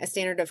providing a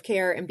standard of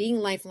care and being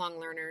lifelong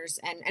learners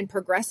and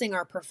progressing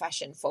our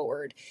profession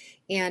forward.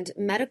 And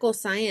medical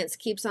science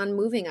keeps on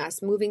moving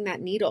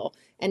that needle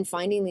and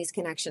finding these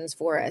connections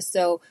for us.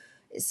 So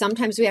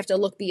sometimes we have to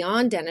look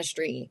beyond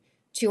dentistry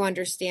to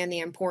understand the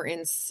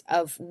importance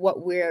of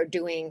what we're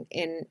doing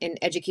in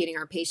educating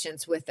our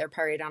patients with their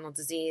periodontal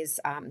disease,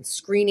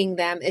 screening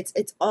them.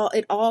 It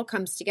all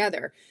comes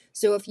together.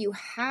 So if you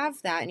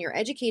have that and you're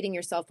educating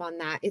yourself on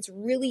that, it's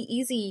really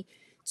easy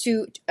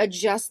to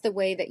adjust the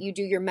way that you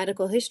do your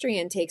medical history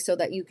intake so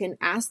that you can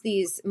ask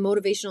these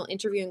motivational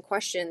interviewing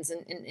questions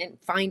and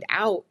find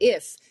out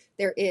if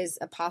there is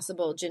a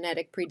possible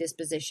genetic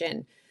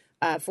predisposition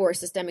for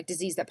systemic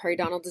disease. That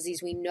periodontal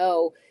disease, we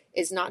know,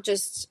 is not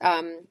just,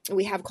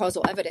 we have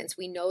causal evidence.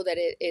 We know that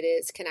it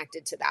is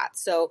connected to that.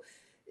 So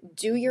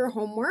do your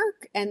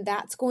homework, and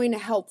that's going to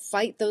help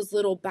fight those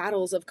little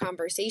battles of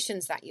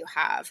conversations that you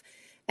have.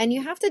 And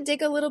you have to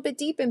dig a little bit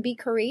deep and be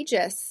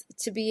courageous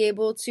to be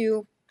able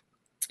to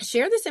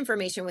share this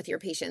information with your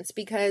patients,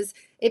 because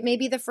it may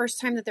be the first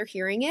time that they're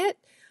hearing it,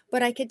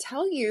 But I could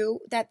tell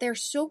you that they're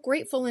so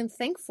grateful and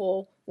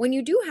thankful when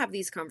you do have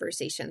these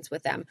conversations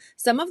with them.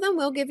 Some of them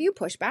will give you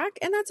pushback,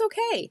 and that's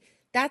okay.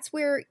 That's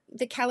where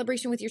the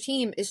calibration with your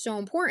team is so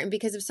important,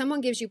 because if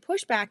someone gives you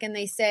pushback and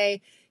they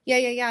say,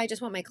 yeah, I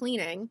just want my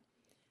cleaning,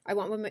 I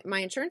want what my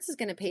insurance is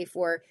going to pay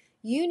for,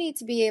 you need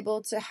to be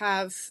able to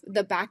have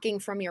the backing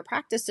from your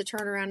practice to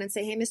turn around and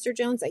say, hey, Mr.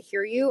 Jones, I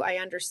hear you. I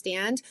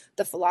understand.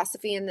 The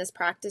philosophy in this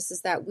practice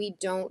is that we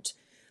don't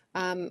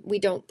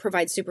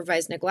provide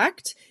supervised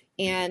neglect.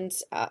 And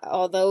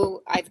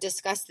although I've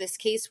discussed this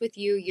case with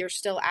you, you're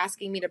still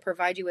asking me to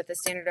provide you with a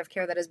standard of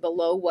care that is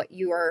below what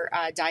your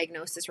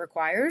diagnosis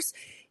requires.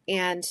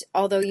 And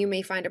although you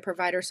may find a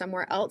provider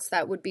somewhere else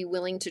that would be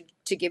willing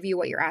to give you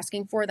what you're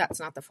asking for, that's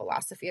not the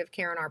philosophy of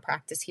care in our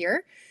practice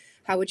here.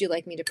 How would you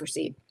like me to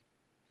proceed?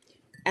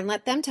 And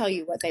let them tell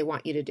you what they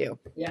want you to do.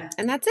 Yeah.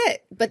 And that's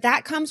it. But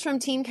that comes from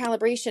team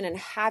calibration and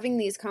having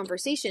these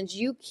conversations.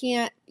 You'll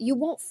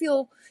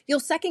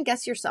second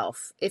guess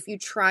yourself if you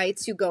try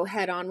to go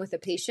head on with a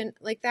patient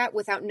like that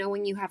without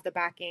knowing you have the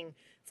backing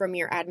from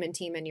your admin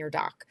team and your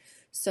doc.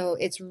 So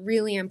it's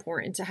really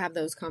important to have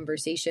those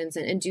conversations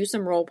and do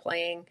some role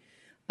playing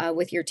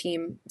with your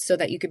team so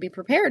that you could be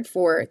prepared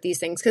for these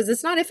things. Because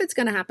it's not if it's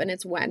going to happen,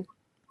 it's when.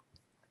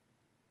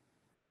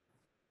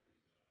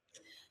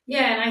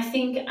 Yeah, and I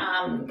think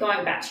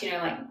going back to,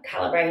 like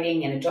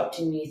calibrating and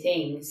adopting new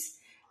things,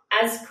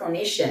 as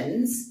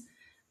clinicians,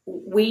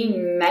 we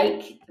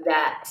make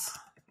that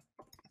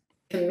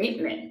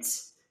commitment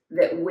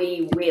that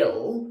we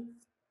will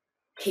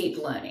keep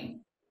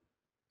learning,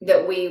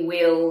 that we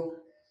will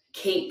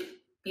keep,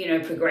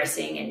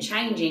 progressing and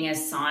changing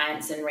as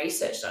science and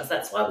research does.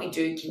 That's why we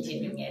do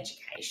continuing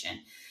education.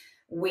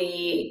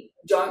 We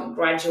don't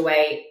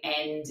graduate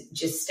and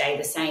just stay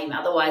the same.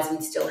 Otherwise,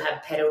 we'd still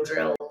have pedal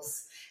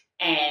drills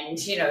and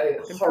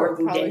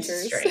horrible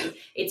dentistry.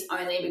 It's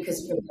only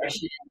because of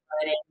progression and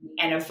learning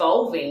and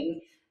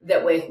evolving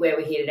that we're where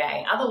we're here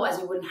today. Otherwise,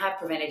 we wouldn't have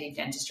preventative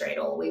dentistry at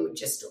all. We would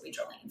just still be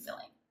drilling and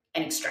filling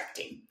and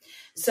extracting.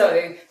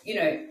 So,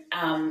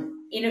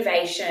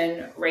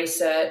 innovation,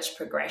 research,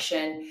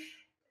 progression,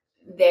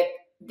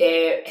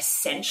 they're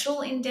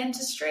essential in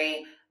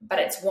dentistry, but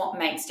it's what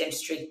makes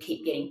dentistry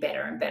keep getting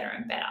better and better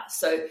and better.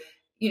 So,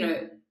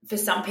 for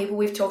some people,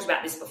 we've talked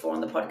about this before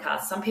on the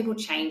podcast, some people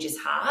change is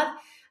hard.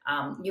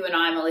 You and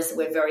I, Melissa,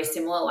 we're very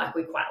similar. Like,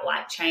 we quite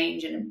like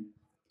change and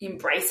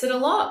embrace it a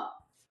lot.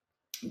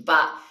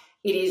 But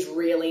it is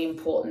really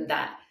important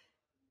that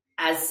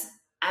as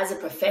a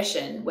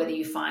profession, whether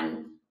you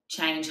find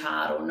change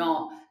hard or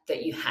not,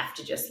 that you have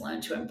to just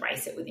learn to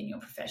embrace it within your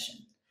profession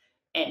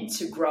and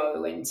to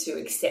grow and to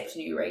accept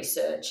new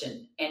research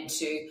and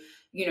to,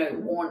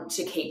 want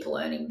to keep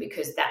learning,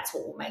 because that's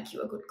what will make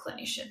you a good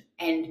clinician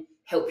and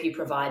help you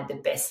provide the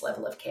best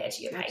level of care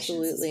to your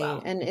patients as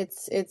well. And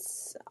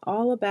it's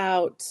all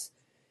about,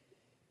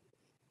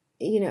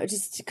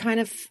 just kind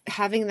of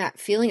having that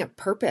feeling of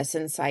purpose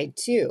inside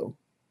too,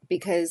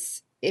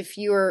 because if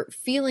you're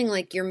feeling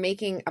like you're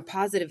making a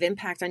positive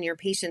impact on your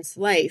patient's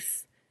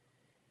life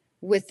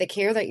with the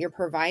care that you're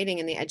providing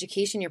and the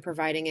education you're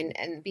providing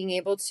and being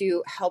able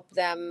to help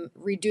them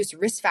reduce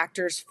risk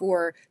factors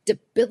for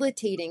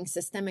debilitating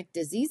systemic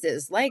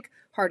diseases like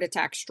heart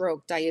attack,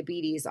 stroke,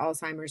 diabetes,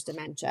 Alzheimer's,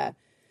 dementia,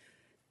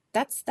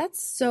 that's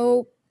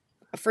so,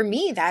 for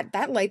me,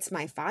 that lights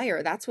my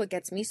fire. That's what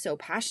gets me so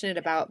passionate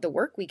about the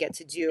work we get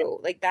to do.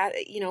 Like that,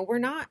 we're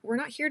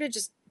not here to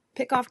just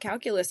pick off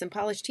calculus and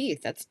polish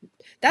teeth.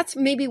 That's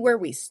maybe where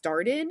we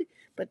started,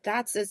 but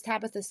that's, as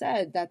Tabitha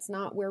said, that's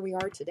not where we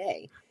are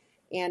today.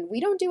 And we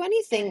don't do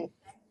anything.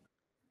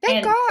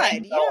 Thank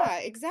God. Yeah,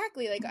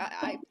 exactly. Like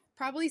I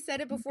probably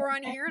said it before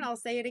on here, and I'll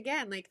say it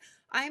again. Like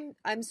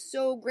I'm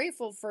so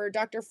grateful for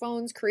Dr.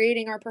 Phones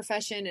creating our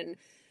profession and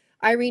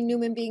Irene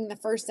Newman being the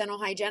first dental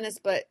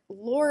hygienist. But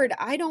Lord,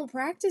 I don't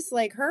practice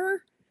like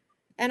her,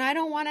 and I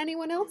don't want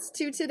anyone else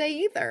to today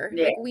either.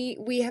 Yeah. Like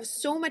we have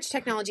so much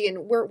technology,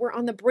 and we're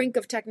on the brink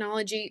of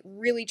technology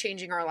really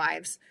changing our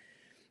lives.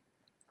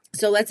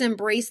 So let's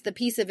embrace the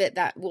piece of it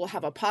that will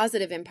have a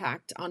positive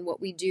impact on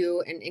what we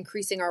do and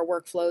increasing our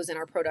workflows and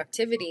our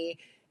productivity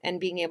and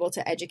being able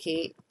to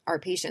educate our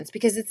patients,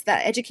 because it's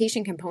that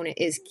education component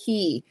is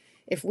key.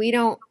 If we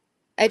don't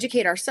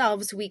educate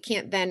ourselves, we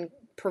can't then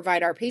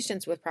provide our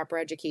patients with proper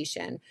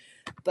education.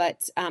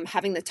 But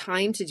having the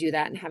time to do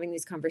that and having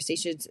these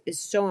conversations is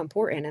so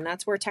important. And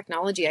that's where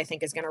technology, I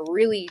think, is going to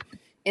really,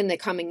 in the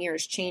coming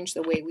years, change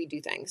the way we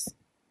do things.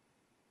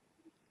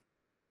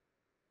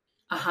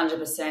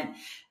 100%.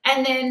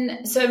 And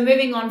then, so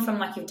moving on from,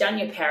 like, you've done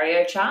your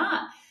perio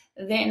chart,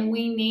 then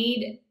we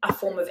need a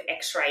form of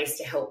x-rays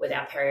to help with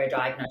our perio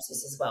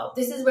diagnosis as well.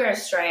 This is where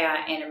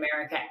Australia and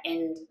America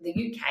and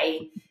the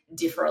UK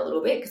differ a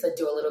little bit, because I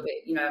do a little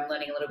bit, I'm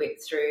learning a little bit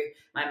through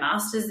my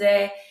master's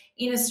there.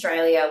 In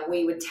Australia,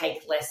 we would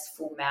take less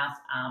full mouth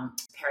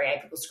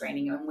periapical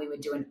screening and we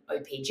would do an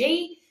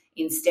OPG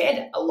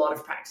instead. A lot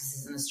of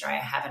practices in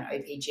Australia have an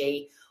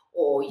OPG,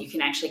 or you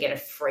can actually get a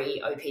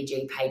free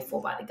OPG paid for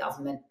by the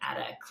government at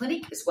a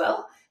clinic as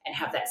well. and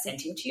have that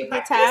sent into your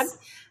Hey, Tab, practice,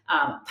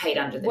 paid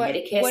under the what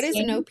Medicare is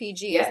an scheme.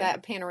 OPG? Is Yeah. that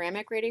a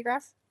panoramic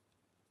radiograph?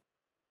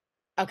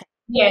 Okay.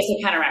 Yeah, so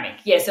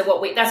panoramic. Yeah, so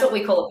that's what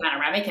we call a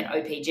panoramic, an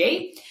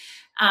OPG.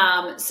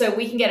 So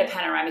we can get a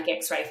panoramic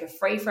X-ray for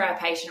free for our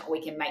patient, or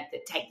we can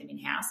take them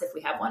in-house if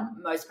we have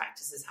one. Most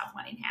practices have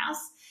one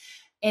in-house.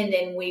 And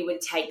then we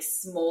would take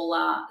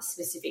smaller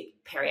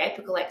specific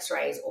periapical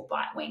X-rays or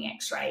bite wing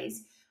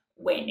X-rays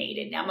where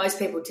needed. Now, most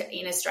people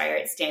in Australia,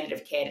 it's standard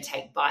of care to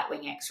take bite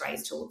wing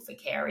X-rays to look for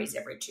caries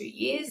every 2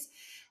 years.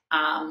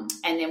 And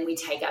then we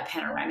take our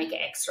panoramic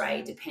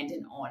X-ray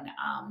dependent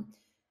on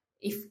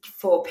if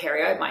for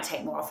Perio, it might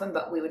take more often,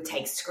 but we would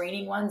take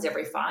screening ones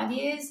every 5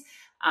 years.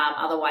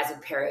 Otherwise,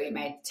 with Perio, you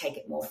may take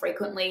it more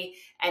frequently.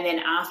 And then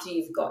after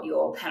you've got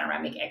your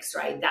panoramic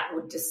X-ray, that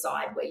would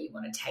decide where you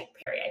want to take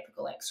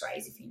periapical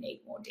X-rays if you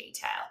need more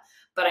detail.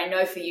 But I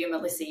know for you,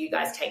 Melissa, you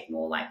guys take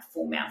more like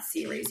full mouth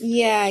series.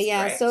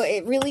 Yeah. Correct? So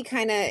it really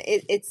kind of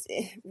it's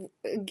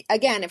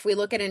again, if we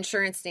look at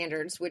insurance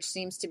standards, which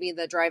seems to be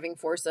the driving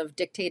force of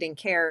dictating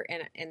care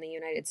in the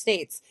United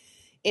States,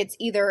 it's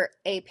either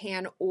a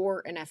PAN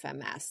or an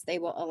FMS. They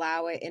will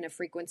allow it in a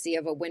frequency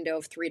of a window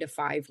of 3 to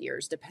 5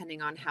 years,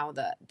 depending on how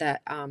the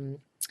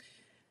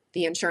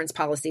insurance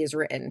policy is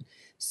written.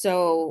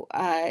 So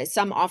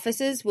some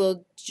offices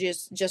will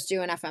just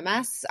do an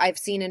FMS. I've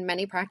seen in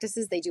many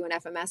practices they do an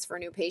FMS for a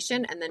new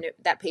patient, and then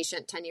that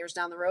patient 10 years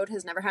down the road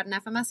has never had an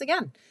FMS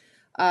again.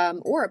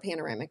 Or a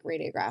panoramic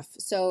radiograph.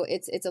 So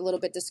it's a little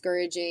bit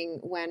discouraging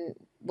when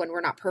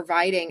we're not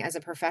providing as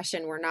a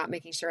profession, we're not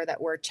making sure that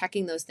we're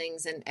checking those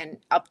things and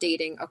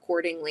updating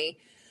accordingly,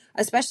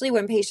 especially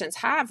when patients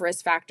have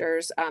risk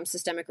factors,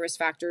 systemic risk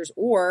factors,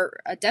 or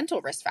dental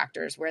risk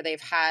factors where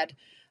they've had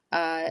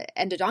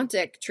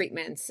endodontic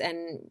treatments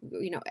and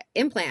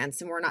implants,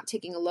 and we're not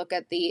taking a look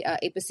at the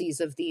apices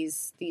of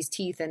these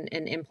teeth and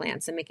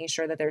implants and making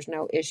sure that there's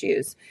no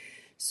issues.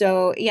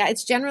 So yeah,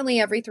 it's generally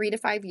every 3 to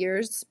 5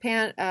 years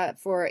PAN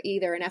for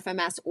either an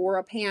FMS or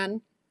a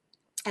PAN,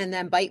 and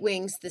then bite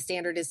wings. The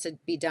standard is to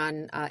be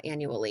done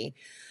annually.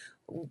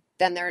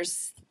 Then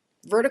there's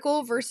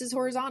vertical versus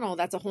horizontal.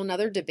 That's a whole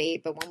nother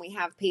debate. But when we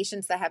have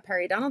patients that have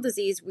periodontal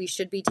disease, we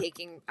should be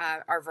taking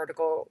our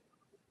vertical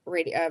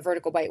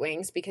bite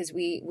wings because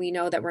we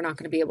know that we're not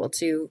going to be able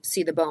to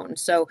see the bone.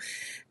 So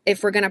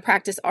if we're going to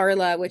practice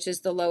ARLA, which is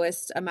the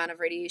lowest amount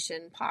of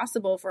radiation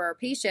possible for our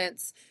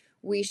patients,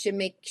 we should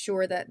make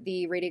sure that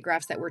the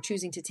radiographs that we're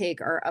choosing to take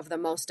are of the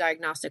most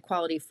diagnostic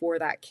quality for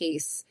that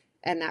case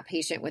and that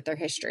patient with their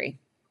history.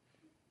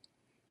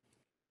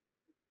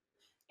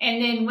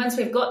 And then once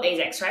we've got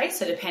these X-rays,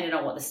 so depending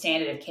on what the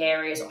standard of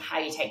care is or how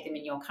you take them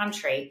in your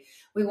country,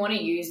 we want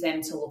to use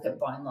them to look at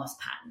bone loss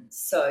patterns.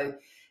 So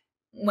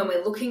when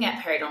we're looking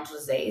at periodontal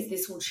disease,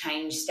 this will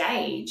change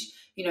stage.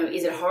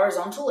 Is it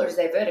horizontal or is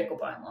there vertical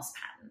bone loss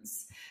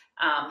patterns?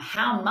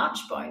 How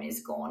much bone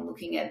is gone,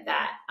 looking at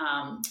that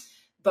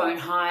bone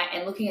height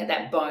and looking at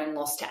that bone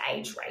loss to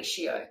age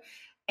ratio.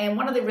 And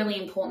one of the really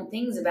important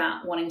things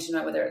about wanting to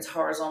know whether it's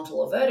horizontal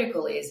or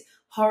vertical is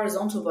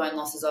horizontal bone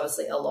loss is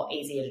obviously a lot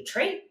easier to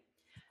treat,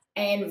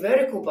 and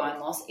vertical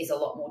bone loss is a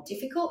lot more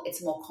difficult.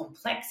 It's more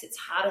complex. It's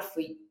harder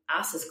for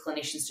us as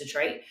clinicians to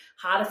treat,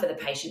 harder for the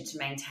patient to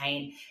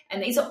maintain.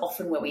 And these are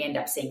often where we end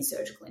up seeing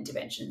surgical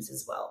interventions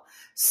as well.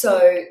 So,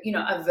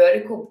 a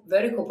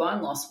vertical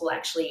bone loss will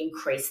actually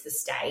increase the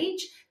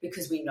stage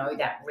because we know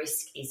that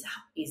risk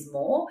is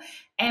more.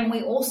 And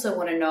we also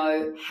want to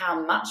know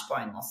how much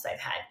bone loss they've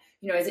had.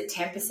 Is it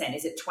 10%?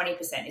 Is it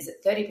 20%? Is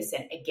it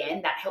 30%?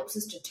 Again, that helps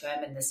us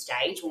determine the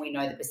stage when we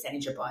know the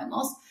percentage of bone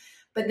loss.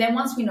 But then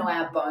once we know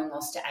our bone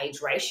loss to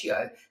age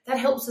ratio, that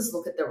helps us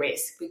look at the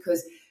risk,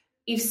 because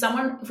if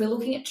we're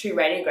looking at two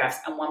radiographs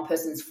and one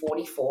person's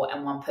 44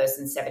 and one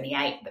person's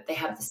 78, but they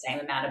have the same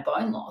amount of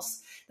bone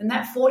loss, then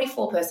that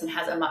 44 person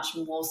has a much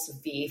more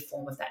severe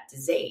form of that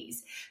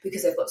disease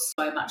because they've got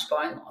so much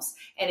bone loss.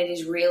 And it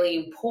is really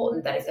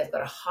important that if they've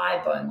got a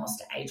high bone loss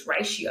to age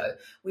ratio,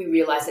 we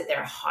realize that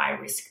they're a high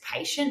risk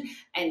patient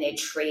and they're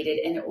treated,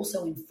 and they're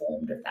also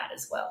informed of that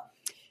as well.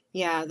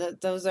 Yeah,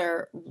 those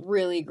are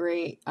really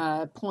great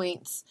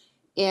points.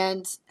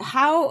 And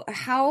how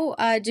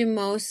do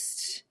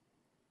most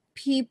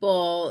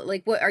people,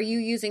 like, what are you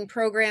using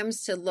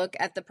programs to look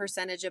at the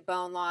percentage of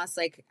bone loss?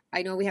 Like,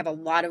 I know we have a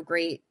lot of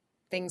great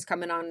things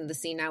coming on the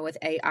scene now with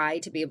AI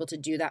to be able to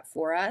do that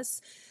for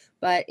us,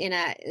 but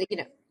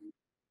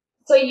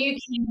so you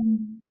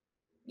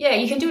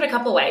can do it a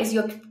couple of ways.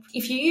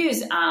 If you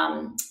use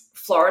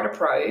Florida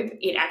Probe,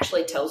 it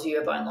actually tells you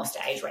your bone loss to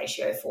age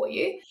ratio for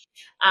you.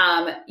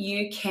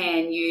 You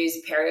can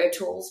use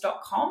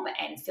periotools.com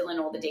and fill in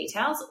all the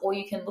details, or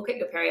you can look at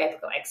your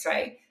periapical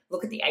x-ray,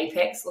 look at the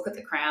apex, look at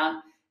the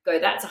crown, go,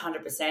 that's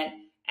 100%.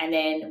 And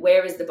then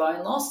where is the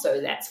bone loss?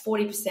 So that's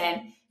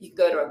 40%. You can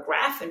go to a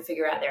graph and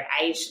figure out their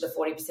age to the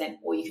 40%,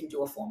 or you can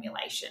do a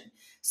formulation.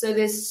 So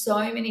there's so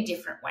many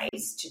different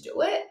ways to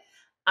do it.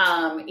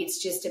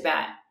 It's just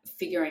about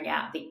figuring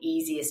out the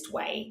easiest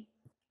way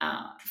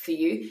for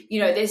you.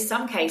 There's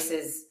some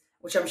cases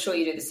which I'm sure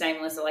you do the same,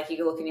 Melissa. Like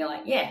you look and you're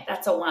like, yeah,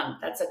 that's a 1.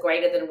 That's a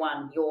greater than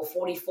 1. You're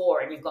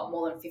 44 and you've got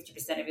more than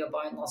 50% of your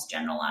bone loss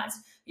generalized.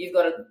 You've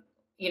got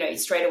to,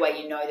 straight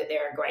away you know that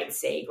they're a grade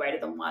C, greater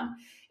than 1.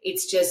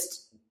 It's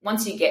just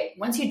once you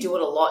do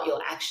it a lot,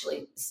 you'll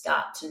actually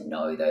start to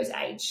know those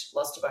age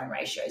loss to bone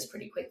ratios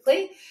pretty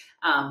quickly.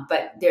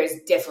 But there's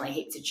definitely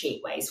heaps of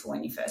cheat ways for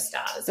when you first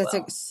start as well.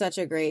 That's such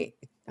a great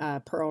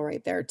pearl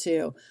right there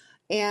too.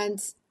 And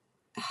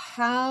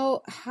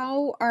how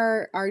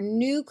are our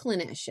new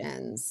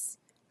clinicians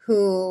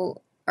who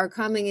are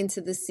coming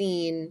into the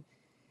scene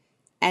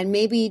and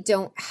maybe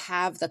don't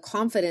have the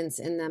confidence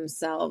in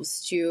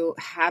themselves to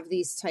have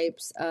these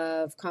types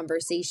of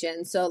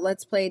conversations? So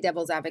let's play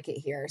devil's advocate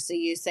here. So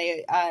you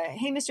say,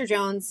 hey, Mr.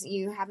 Jones,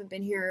 you haven't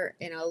been here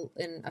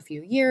in a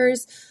few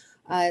years.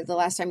 The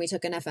last time we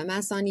took an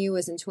FMS on you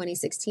was in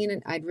 2016,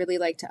 and I'd really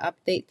like to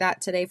update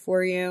that today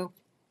for you.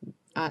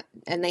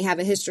 And they have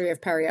a history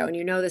of perio, and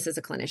you know this as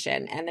a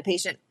clinician, and the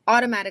patient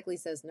automatically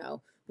says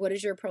no. What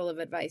is your pearl of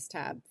advice,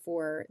 Tab,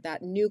 for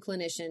that new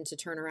clinician to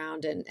turn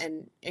around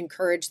and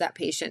encourage that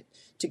patient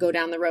to go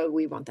down the road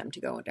we want them to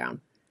go down?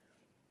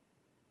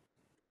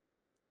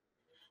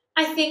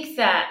 I think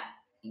that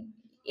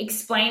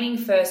explaining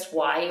first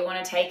why you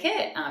want to take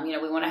it,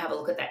 we want to have a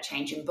look at that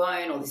change in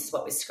bone, or this is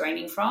what we're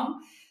screening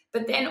from.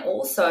 But then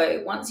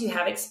also, once you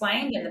have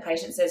explained and the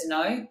patient says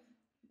no,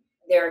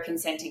 they're a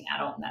consenting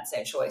adult and that's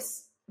their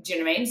choice. Do you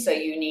know what I mean? So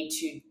you need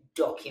to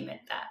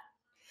document that.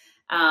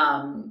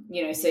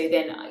 So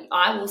then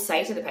I will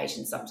say to the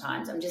patient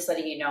sometimes, I'm just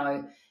letting you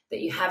know that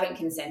you haven't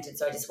consented.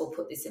 So I just will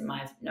put this in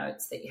my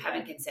notes that you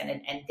haven't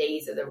consented, and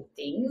these are the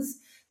things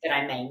that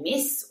I may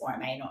miss or I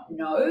may not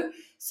know,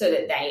 so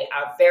that they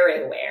are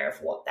very aware of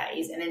what that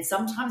is. And then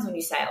sometimes when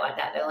you say it like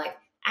that, they're like,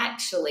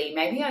 actually,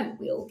 maybe I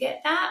will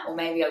get that, or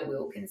maybe I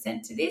will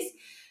consent to this.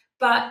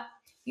 But,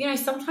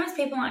 sometimes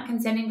people aren't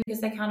consenting because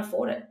they can't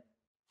afford it.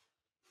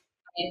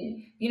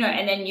 And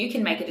then you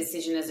can make a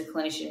decision as a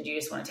clinician. Do you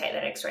just want to take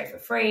that x-ray for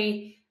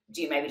free?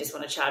 Do you maybe just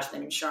want to charge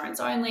them insurance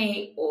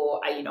only,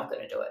 or are you not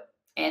going to do it?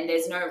 And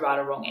there's no right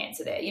or wrong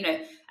answer there.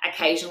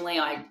 Occasionally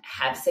I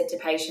have said to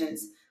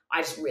patients,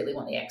 I just really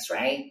want the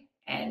x-ray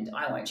and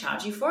I won't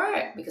charge you for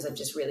it because I've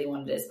just really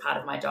wanted it as part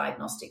of my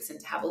diagnostics and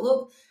to have a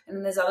look. And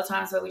then there's other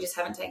times where we just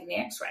haven't taken the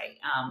x-ray.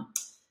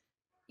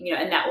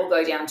 And that will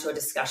go down to a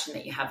discussion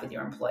that you have with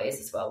your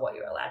employers as well, what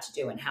you're allowed to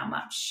do and how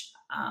much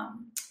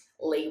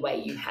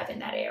leeway you have in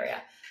that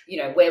area.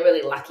 We're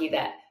really lucky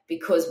that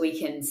because we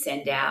can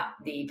send out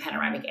the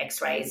panoramic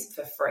x-rays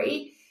for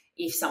free,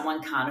 if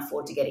someone can't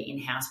afford to get it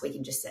in-house, we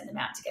can just send them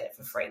out to get it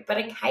for free. But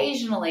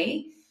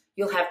occasionally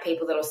you'll have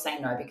people that will say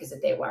no because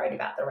they're worried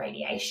about the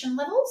radiation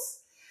levels.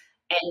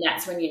 And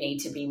that's when you need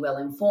to be well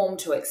informed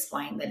to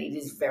explain that it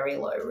is very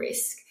low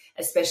risk,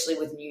 especially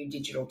with new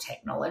digital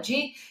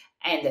technology,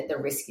 and that the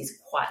risk is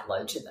quite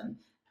low to them.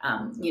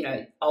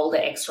 Older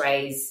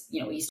x-rays, we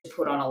used to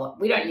put on a lot.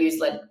 We don't use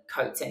lead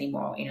coats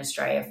anymore in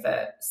Australia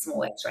for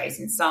small x-rays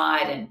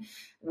inside. And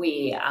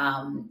we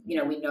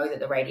know that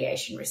the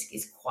radiation risk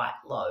is quite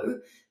low.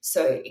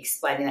 So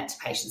explaining that to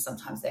patients,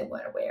 sometimes they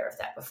weren't aware of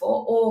that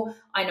before. Or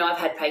I know I've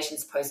had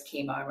patients post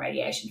chemo and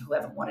radiation who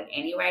haven't wanted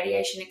any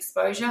radiation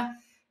exposure,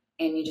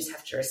 and you just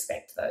have to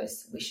respect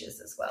those wishes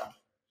as well.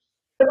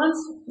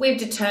 Once we've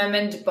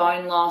determined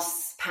bone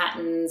loss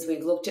patterns,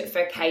 we've looked at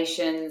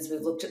furcations,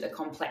 we've looked at the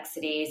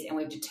complexities, and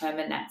we've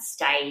determined that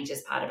stage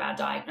as part of our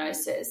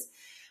diagnosis,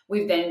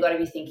 we've then got to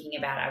be thinking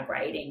about our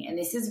grading. And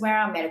this is where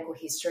our medical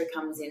history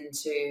comes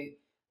into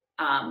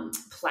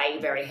play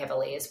very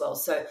heavily as well.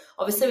 So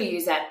obviously we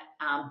use that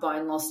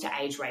bone loss to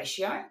age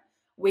ratio.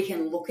 We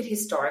can look at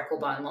historical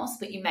bone loss,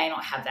 but you may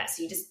not have that.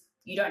 So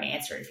you don't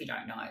answer it if you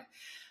don't know.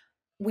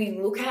 We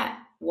look at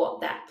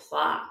what that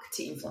plaque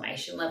to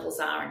inflammation levels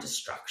are and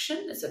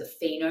destruction, so the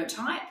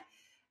phenotype,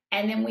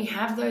 and then we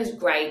have those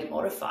grade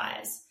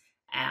modifiers,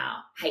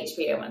 our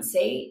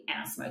HbA1c and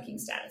our smoking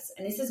status.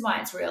 And this is why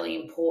it's really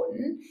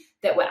important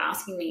that we're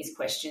asking these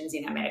questions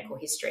in our medical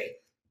history.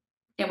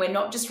 And we're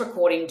not just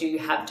recording, do you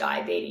have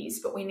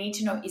diabetes, but we need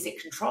to know, is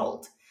it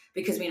controlled?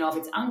 Because we know if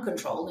it's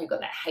uncontrolled and you've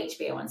got that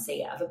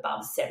HbA1c of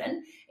above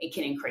 7, it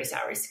can increase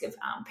our risk of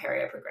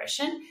perio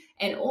progression.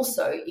 And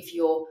also, if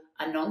you're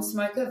a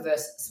non-smoker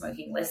versus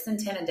smoking less than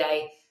 10 a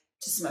day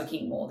to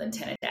smoking more than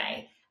 10 a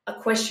day. A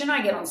question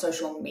I get on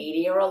social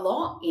media a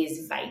lot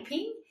is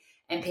vaping.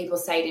 And people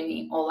say to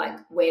me,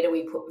 where do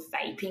we put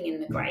vaping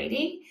in the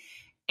grading?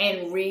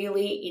 And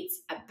really,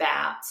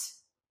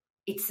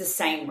 it's the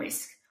same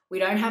risk. We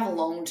don't have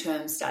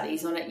long-term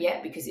studies on it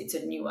yet because it's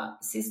a newer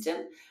system.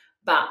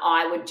 But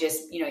I would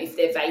just, if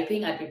they're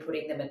vaping, I'd be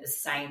putting them at the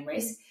same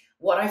risk.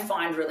 What I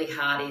find really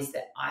hard is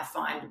that I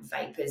find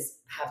vapors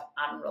have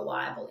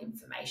unreliable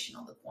information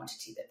on the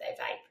quantity that they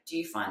vape. Do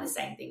you find the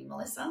same thing,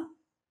 Melissa?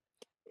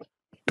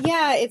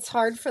 Yeah, it's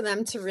hard for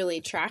them to really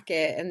track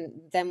it.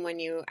 And then when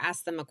you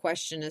ask them a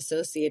question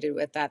associated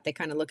with that, they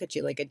kind of look at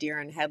you like a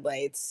deer in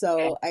headlights.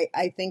 So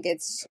I think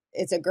it's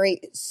a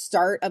great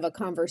start of a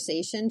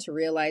conversation to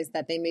realize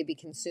that they may be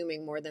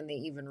consuming more than they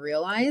even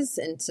realize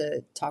and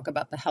to talk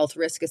about the health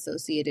risk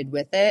associated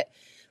with it.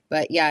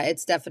 But yeah,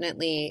 it's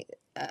definitely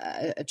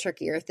a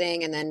trickier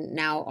thing. And then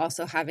now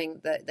also having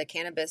the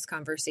cannabis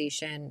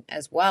conversation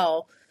as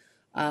well,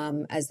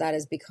 as that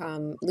has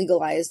become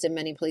legalized in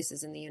many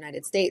places in the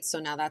United States. So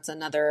now that's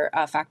another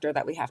factor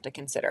that we have to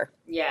consider.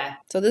 Yeah.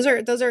 So those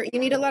are you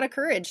need a lot of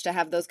courage to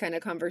have those kind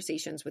of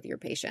conversations with your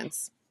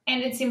patients.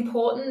 And it's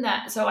important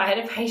that, so I had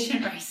a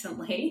patient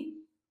recently.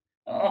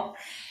 Oh,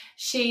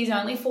 she's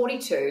only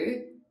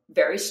 42,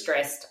 very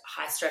stressed,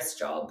 high stress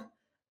job.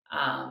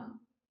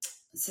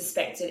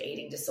 Suspected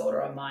eating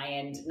disorder on my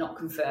end, not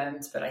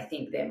confirmed, but I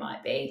think there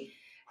might be.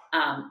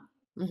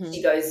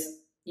 She goes,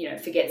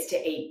 forgets to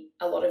eat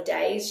a lot of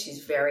days.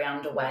 She's very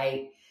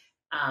underweight.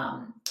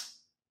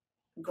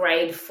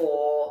 Grade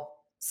 4,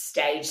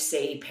 stage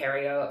C,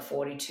 Perio at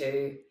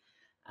 42.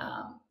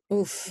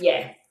 Oof.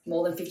 Yeah,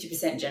 more than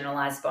 50%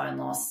 generalized bone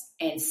loss,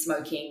 and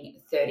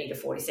smoking 30 to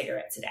 40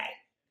 cigarettes a day.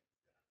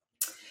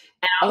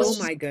 And I was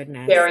my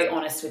goodness. very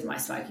honest with my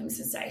smoking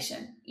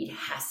cessation. It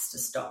has to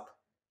stop.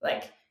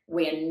 Like,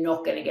 we are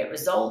not going to get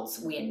results.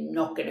 We are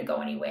not going to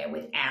go anywhere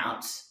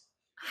without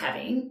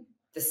having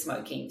the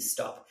smoking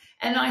stop.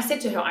 And I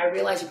said to her, I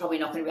realize you're probably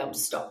not going to be able to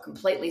stop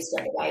completely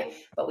straight away,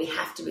 but we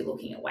have to be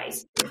looking at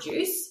ways to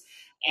reduce.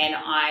 And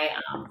I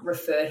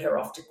referred her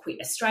off to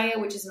Quit Australia,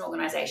 which is an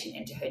organisation,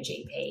 and to her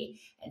GP,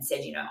 and said,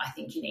 I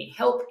think you need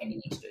help and you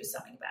need to do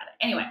something about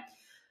it. Anyway,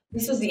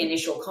 this was the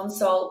initial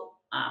consult.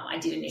 I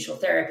did initial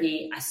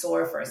therapy. I saw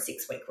her for a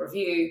 6-week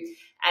review.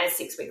 At a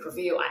 6-week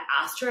review, I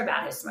asked her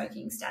about her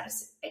smoking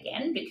status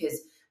again, because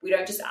we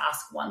don't just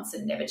ask once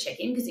and never check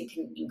in, because it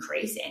can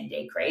increase and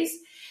decrease.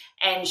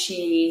 And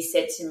she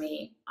said to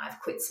me,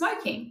 I've quit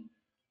smoking.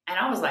 And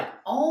I was like,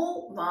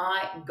 oh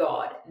my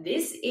God,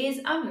 this is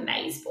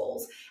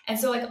amazeballs. And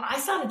so I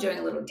started doing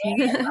a little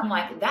dance. I'm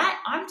like,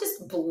 I'm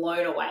just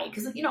blown away,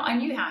 because, I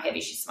knew how heavy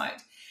she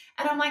smoked.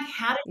 And I'm like,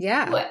 how did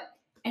you do it?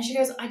 And she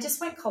goes, I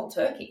just went cold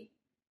turkey.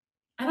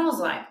 And I was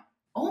like,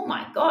 oh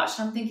my gosh.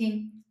 I'm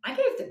thinking, I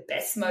gave the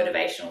best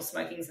motivational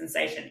smoking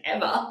sensation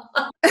ever.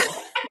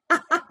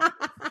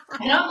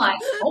 And I'm like,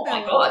 oh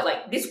my God,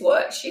 this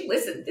works. She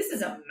listened. This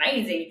is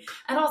amazing.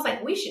 And I was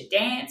like, we should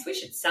dance. We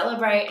should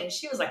celebrate. And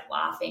she was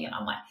laughing. And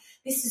I'm like,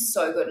 this is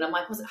so good. And I'm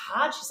like, was it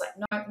hard? She's like,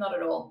 no, not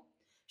at all.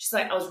 She's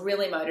like, I was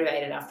really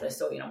motivated after I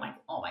saw you. And I'm like,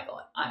 oh my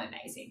God, I'm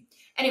amazing.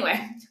 Anyway,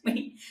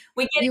 we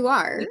get you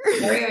are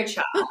Perio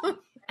chart.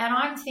 And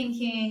I'm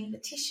thinking the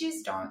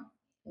tissues don't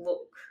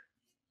look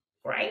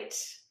great.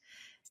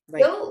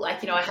 Still, I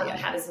haven't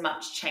had as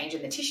much change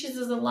in the tissues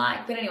as I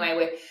like. But anyway,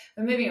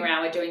 we're moving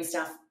around, we're doing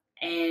stuff.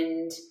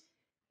 And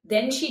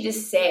then she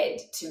just said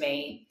to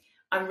me,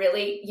 I'm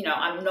really,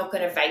 I'm not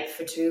going to vape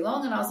for too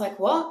long. And I was like,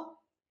 what?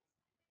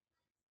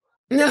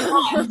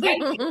 No.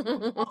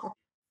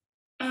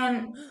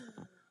 And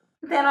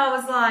then I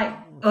was like,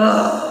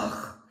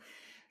 ugh.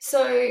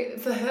 So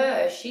for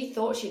her, she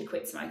thought she'd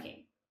quit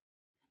smoking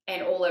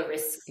and all her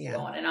risks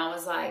gone. And I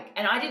was like,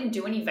 and I didn't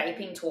do any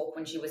vaping talk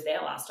when she was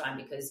there last time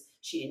because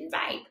she didn't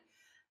vape.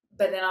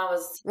 But then I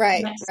was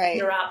right.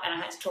 her up, and I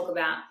had to talk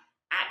about,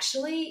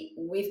 actually,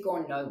 we've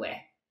gone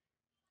nowhere.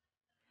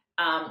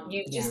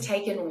 You've just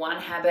taken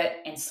one habit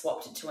and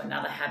swapped it to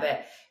another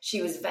habit.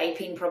 She was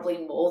vaping probably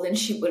more than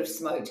she would have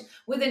smoked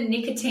with a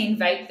nicotine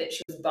vape that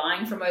she was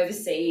buying from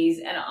overseas.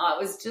 And I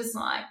was just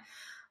like,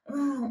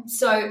 oh.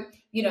 So,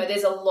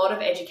 there's a lot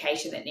of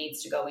education that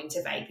needs to go into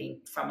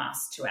vaping from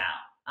us to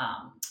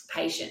our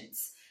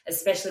patients,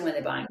 especially when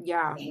they're buying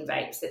nicotine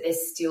vapes, that they're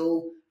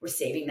still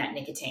receiving that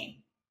nicotine.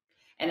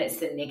 And it's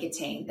the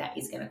nicotine that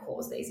is going to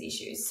cause these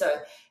issues. So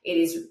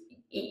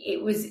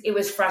it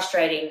was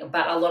frustrating,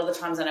 but a lot of the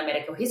times on our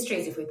medical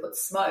histories, if we put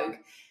smoke,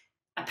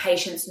 a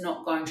patient's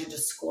not going to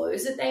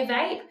disclose that they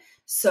vape.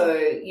 So,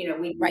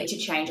 we need to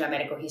change our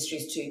medical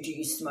histories to, do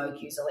you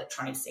smoke, use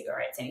electronic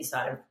cigarettes, any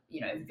sort of,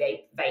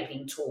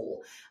 vaping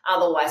tool.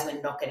 Otherwise,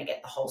 we're not going to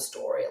get the whole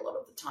story a lot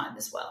of the time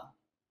as well.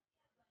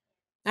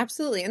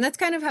 Absolutely. And that's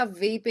kind of how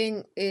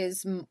vaping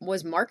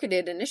was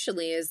marketed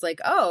initially, is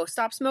oh,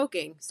 stop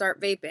smoking, start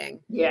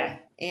vaping. Yeah.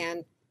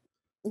 And,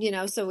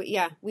 so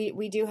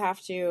we do have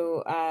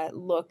to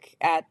look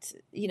at,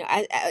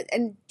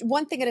 and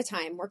one thing at a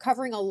time. We're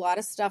covering a lot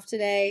of stuff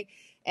today.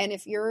 And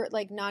if you're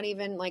not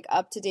even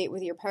up to date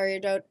with your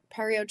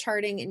perio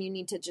charting, and you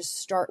need to just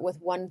start with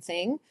one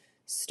thing,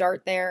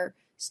 start there,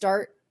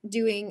 start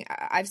doing.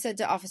 I've said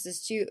to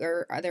offices too,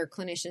 or other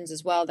clinicians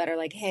as well, that are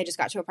hey, I just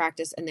got to a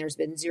practice and there's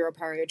been zero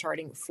perio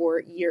charting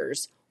for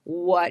years.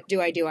 What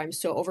do I do? I'm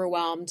so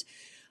overwhelmed.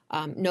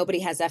 Nobody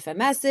has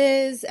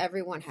FMSs.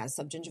 Everyone has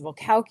subgingival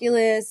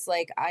calculus.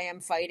 I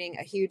am fighting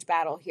a huge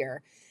battle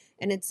here.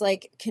 And it's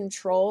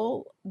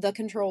control the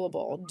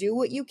controllable. Do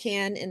what you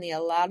can in the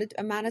allotted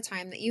amount of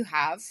time that you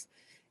have.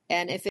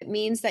 And if it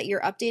means that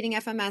you're updating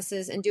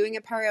FMSs and doing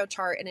a perio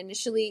chart, and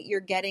initially you're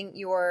getting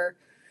your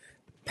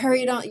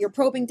periodont, your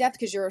probing depth,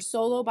 because you're a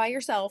solo by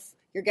yourself,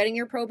 you're getting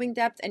your probing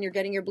depth and you're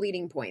getting your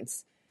bleeding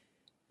points.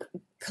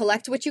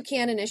 Collect what you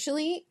can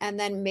initially, and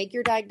then make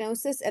your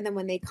diagnosis. And then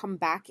when they come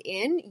back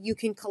in, you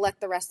can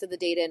collect the rest of the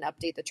data and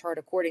update the chart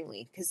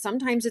accordingly. Because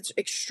sometimes it's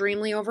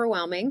extremely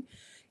overwhelming.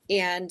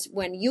 And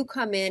when you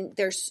come in,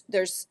 there's,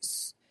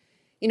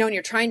 and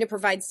you're trying to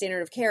provide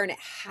standard of care and it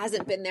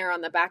hasn't been there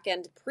on the back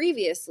end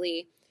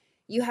previously,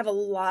 you have a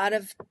lot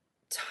of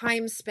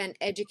time spent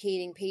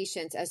educating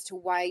patients as to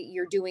why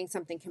you're doing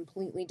something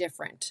completely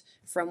different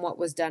from what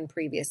was done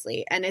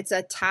previously. And it's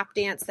a tap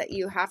dance that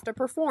you have to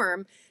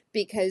perform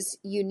because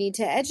you need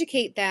to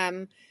educate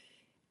them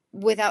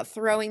without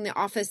throwing the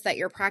office that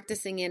you're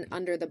practicing in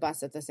under the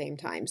bus at the same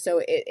time.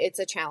 So it's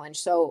a challenge.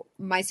 So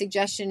my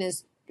suggestion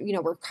is,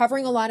 we're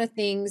covering a lot of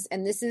things,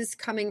 and this is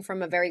coming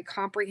from a very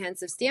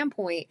comprehensive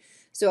standpoint.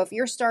 So if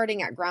you're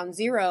starting at ground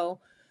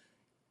zero,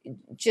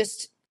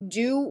 just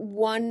do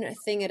one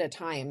thing at a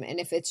time.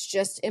 And if it's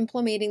just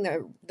implementing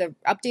the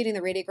updating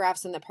the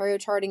radiographs and the perio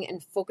charting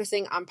and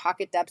focusing on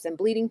pocket depths and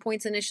bleeding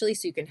points initially,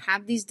 so you can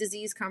have these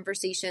disease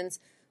conversations,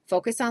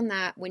 focus on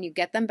that. When you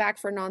get them back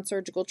for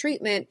non-surgical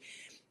treatment,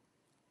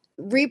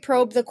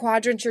 reprobe the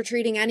quadrants you're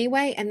treating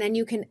anyway, and then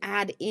you can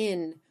add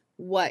in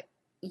what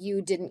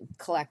you didn't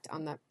collect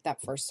on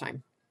that first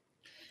time.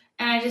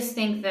 And I just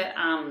think that,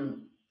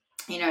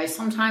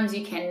 sometimes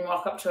you can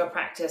rock up to a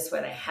practice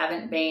where they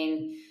haven't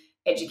been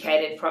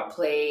educated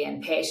properly,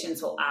 and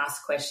patients will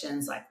ask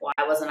questions like, why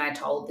wasn't I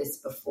told this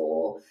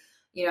before?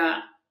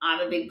 I'm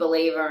a big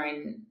believer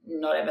in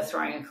not ever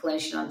throwing a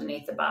clinician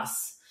underneath the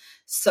bus.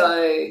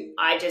 So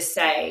I just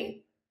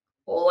say,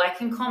 all I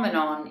can comment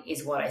on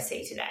is what I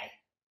see today.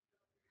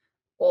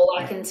 All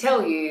I can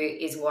tell you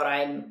is what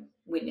I'm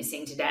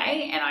witnessing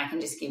today, and I can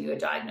just give you a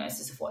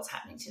diagnosis of what's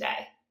happening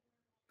today.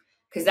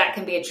 Because that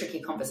can be a tricky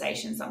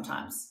conversation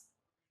sometimes.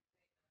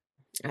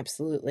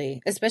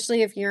 Absolutely.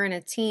 Especially if you're in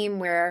a team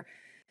where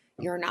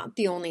you're not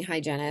the only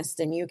hygienist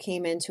and you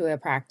came into a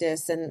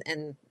practice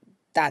and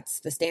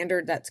that's the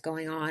standard that's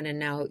going on. And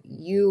now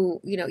you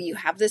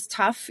have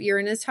you're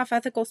in this tough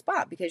ethical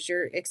spot because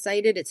you're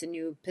excited. It's a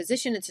new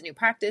position. It's a new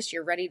practice.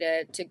 You're ready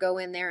to go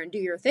in there and do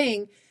your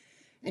thing.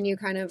 And you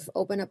kind of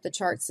open up the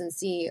charts and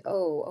see,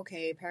 oh,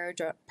 okay,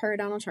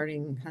 periodontal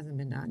charting hasn't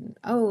been done.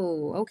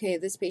 Oh, okay,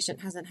 this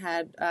patient hasn't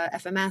had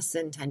FMS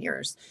in 10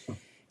 years.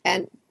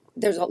 And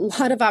there's a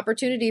lot of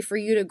opportunity for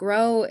you to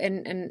grow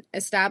and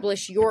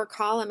establish your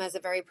column as a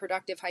very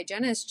productive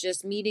hygienist,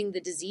 just meeting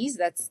the disease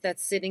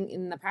that's sitting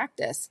in the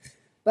practice.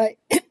 But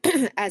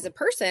as a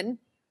person,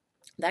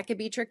 that could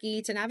be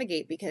tricky to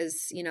navigate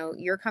because,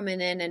 you're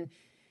coming in and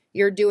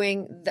you're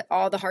doing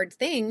all the hard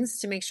things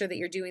to make sure that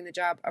you're doing the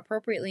job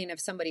appropriately. And if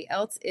somebody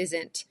else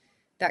isn't,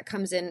 that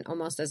comes in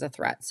almost as a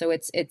threat. So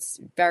it's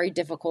very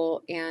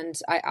difficult. And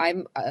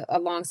I'm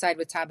alongside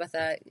with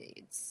Tabitha.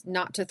 It's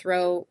not to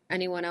throw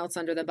anyone else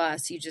under the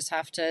bus. You just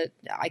have to,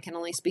 I can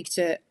only speak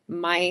to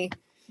my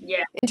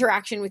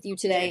interaction with you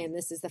today. And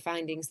this is the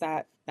findings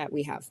that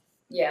we have.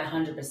 Yeah,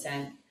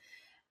 100%.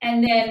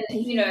 And then,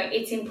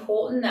 it's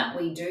important that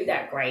we do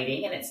that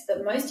grading. And it's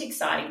the most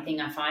exciting thing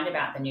I find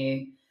about the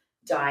new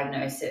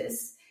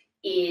diagnosis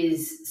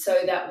is so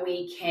that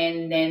we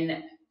can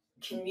then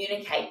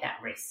communicate that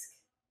risk.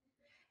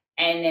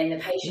 And then the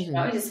patient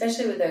knows,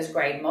 especially with those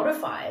grade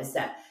modifiers,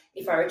 that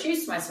if I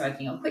reduce my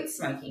smoking or quit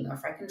smoking, or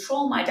if I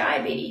control my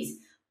diabetes,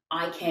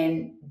 I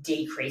can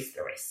decrease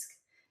the risk.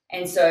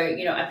 And so,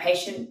 a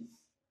patient,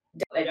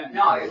 they don't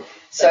know.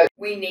 So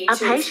we need to. A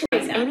patient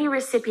is any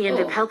recipient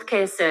of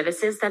healthcare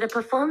services that are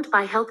performed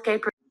by healthcare.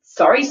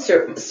 Sorry,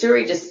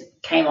 Suri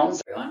just came on.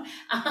 Everyone.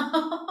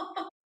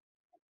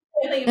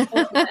 Really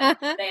important that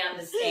they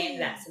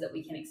understand that so that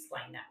we can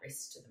explain that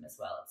risk to them as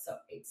well. So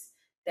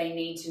they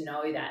need to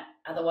know that.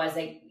 Otherwise,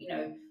 they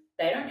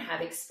don't have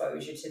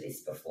exposure to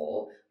this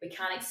before. We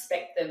can't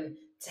expect them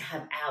to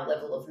have our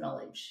level of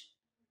knowledge.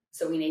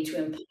 So we need to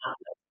impart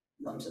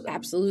that onto them.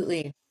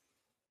 Absolutely.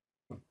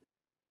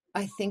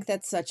 I think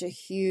that's such a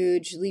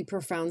hugely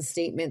profound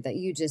statement that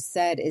you just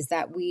said, is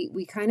that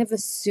we kind of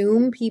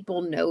assume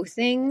people know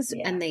things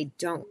and they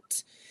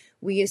don't.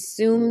 We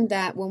assume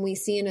that when we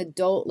see an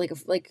adult,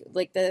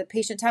 like the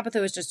patient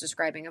Tabitha was just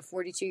describing, a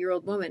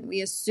 42-year-old woman,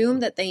 we assume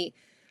that they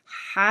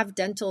have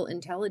dental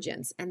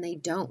intelligence, and they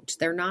don't.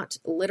 They're not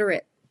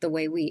literate the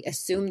way we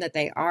assume that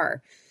they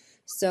are.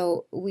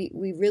 So we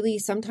really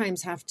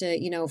sometimes have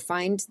to,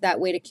 find that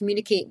way to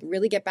communicate,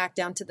 really get back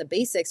down to the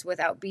basics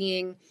without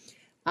being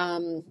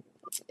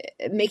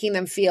making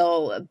them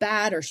feel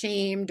bad or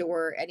shamed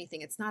or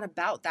anything. It's not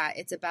about that.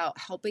 It's about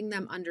helping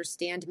them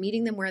understand,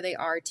 meeting them where they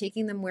are,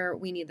 taking them where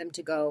we need them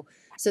to go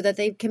so that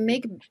they can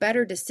make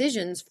better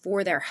decisions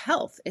for their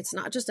health. It's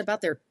not just about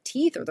their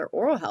teeth or their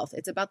oral health.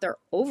 It's about their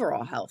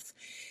overall health.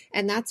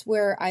 And that's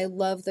where I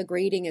love the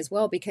grading as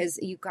well, because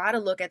you got to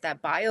look at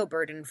that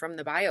bioburden from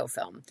the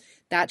biofilm.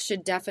 That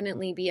should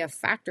definitely be a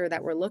factor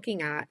that we're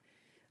looking at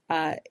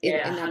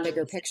in that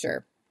bigger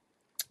picture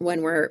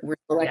when we're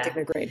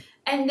selecting a grade.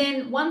 And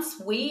then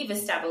once we've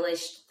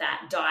established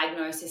that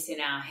diagnosis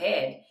in our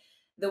head,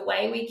 the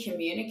way we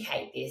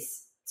communicate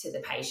this to the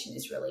patient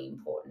is really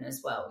important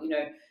as well.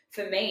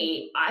 For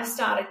me, I've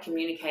started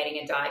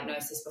communicating a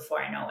diagnosis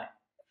before I know it,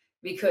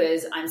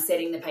 because I'm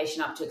setting the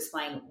patient up to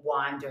explain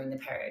why I'm doing the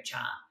perio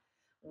chart,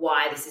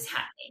 why this is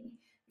happening.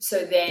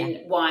 So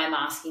then why I'm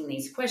asking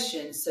these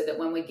questions, so that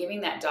when we're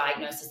giving that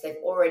diagnosis, they've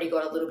already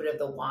got a little bit of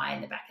the why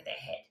in the back of their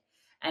head.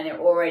 And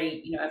they're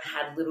already, have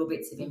had little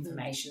bits of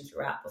information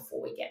throughout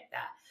before we get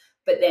that.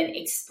 But then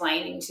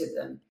explaining to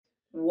them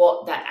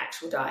what that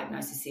actual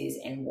diagnosis is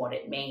and what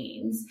it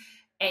means.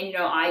 And,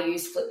 I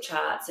use flip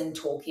charts and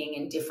talking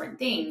and different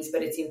things,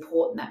 but it's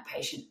important that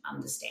patient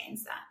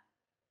understands that.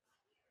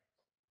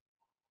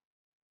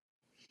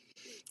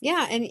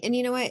 Yeah. And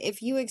you know what,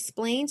 if you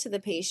explain to the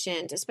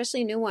patient,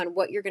 especially a new one,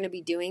 what you're going to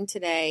be doing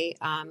today,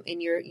 in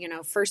your,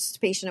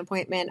 first patient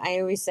appointment, I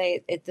always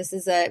say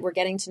we're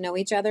getting to know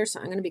each other. So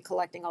I'm going to be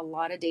collecting a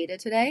lot of data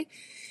today,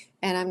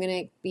 and I'm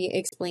going to be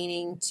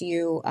explaining to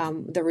you,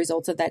 the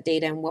results of that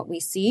data and what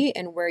we see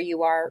and where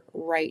you are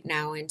right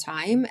now in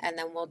time. And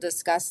then we'll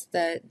discuss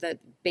the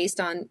based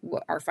on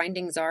what our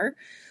findings are,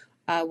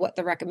 what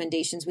the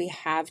recommendations we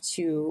have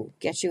to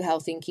get you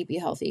healthy and keep you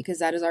healthy, because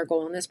that is our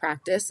goal in this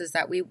practice, is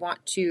that we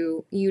want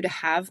you to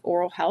have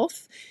oral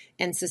health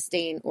and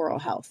sustain oral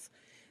health.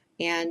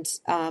 And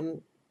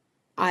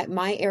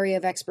my area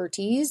of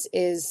expertise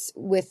is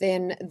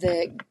within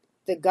the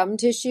gum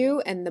tissue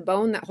and the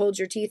bone that holds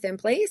your teeth in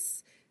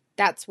place.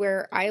 That's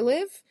where I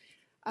live.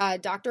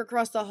 Doctor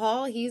across the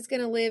hall, he's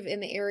going to live in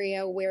the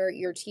area where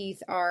your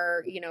teeth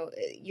are,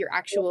 your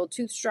actual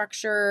tooth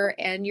structure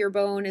and your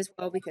bone as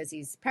well, because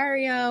he's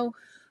perio.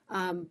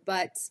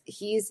 But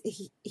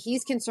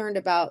he's concerned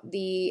about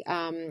the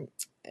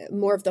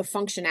more of the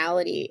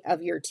functionality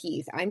of your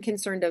teeth. I'm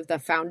concerned of the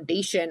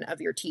foundation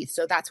of your teeth.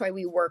 So that's why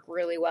we work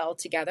really well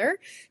together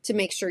to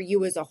make sure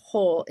you as a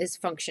whole is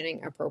functioning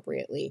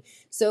appropriately.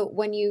 So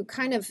when you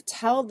kind of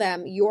tell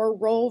them your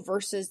role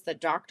versus the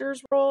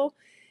doctor's role,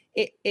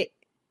 it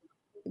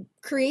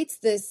creates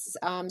this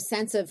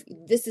sense of,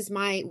 this is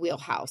my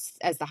wheelhouse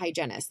as the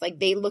hygienist. Like,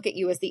 they look at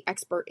you as the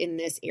expert in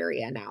this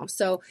area now.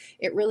 So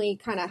it really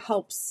kind of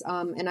helps.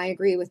 And I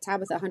agree with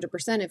Tabitha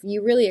 100%. If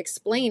you really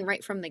explain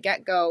right from the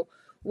get-go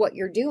what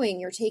you're doing,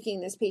 you're taking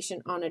this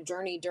patient on a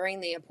journey during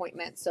the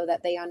appointment so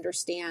that they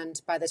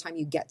understand by the time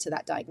you get to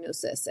that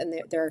diagnosis, and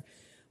they're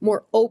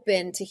more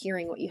open to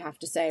hearing what you have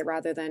to say,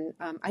 rather than,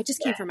 I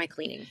just came for my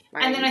cleaning.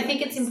 And then I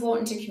think it's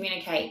important to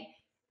communicate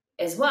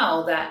as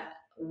well that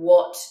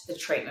what the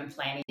treatment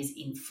plan is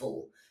in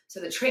full.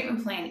 So the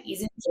treatment plan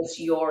isn't just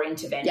your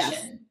intervention.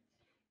 Yes.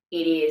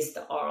 It is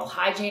the oral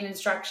hygiene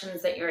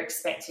instructions that you're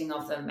expecting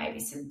of them, maybe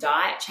some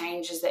diet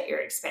changes that you're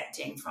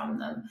expecting from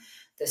them,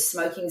 the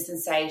smoking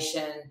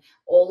cessation,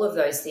 all of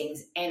those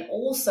things. And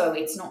also,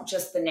 it's not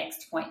just the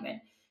next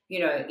appointment.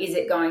 Is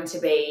it going to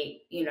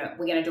be,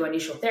 we're going to do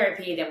initial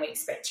therapy, then we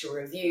expect to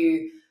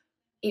review.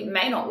 It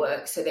may not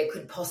work, so there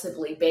could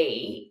possibly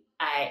be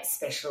a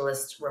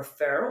specialist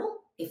referral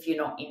if you're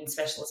not in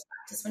specialist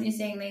practice when you're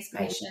seeing these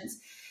patients.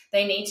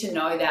 They need to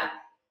know that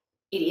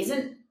it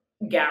isn't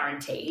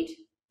guaranteed.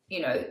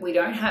 We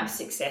don't have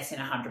success in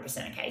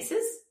 100% of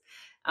cases.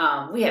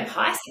 We have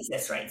high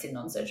success rates in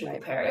non-surgical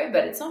perio,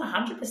 but it's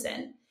not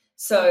 100%.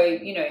 So,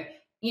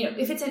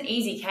 if it's an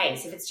easy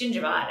case, if it's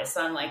gingivitis,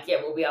 I'm like, yeah,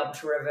 we'll be able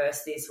to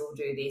reverse this, we'll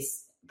do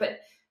this. But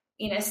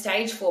in a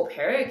stage 4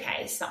 perio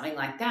case, something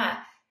like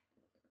that,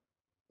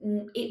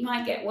 it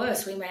might get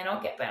worse. We may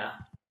not get better.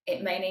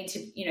 It may need to,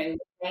 we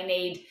may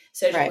need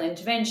surgical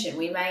intervention.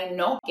 We may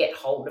not get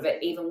hold of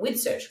it even with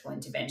surgical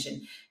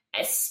intervention,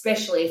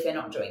 especially if they're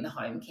not doing the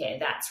home care.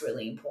 That's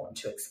really important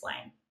to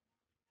explain.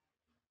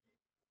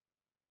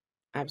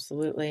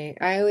 Absolutely.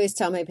 I always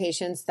tell my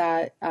patients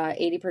that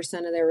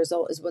 80% of their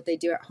result is what they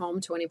do at home.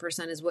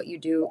 20% is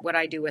what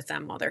I do with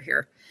them while they're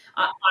here.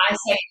 I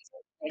say,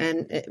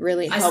 and it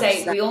really helps. I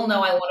say, we all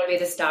know I want to be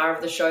the star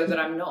of the show, but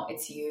I'm not.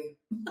 It's you.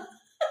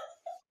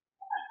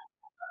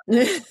 I'm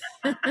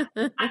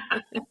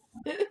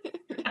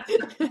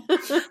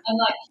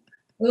like,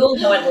 we all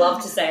know I'd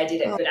love to say I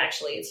did it, but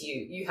actually it's you.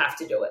 You have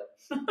to do it.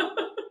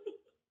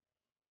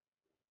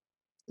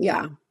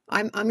 Yeah.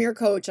 I'm your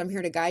coach. I'm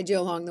here to guide you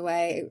along the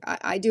way.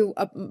 I do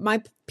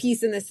my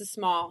piece in this is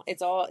small.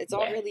 It's all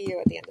really you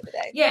at the end of the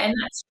day. Yeah, and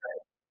that's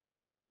true.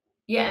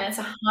 Yeah, and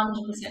that's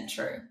 100%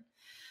 true.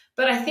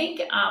 But I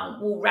think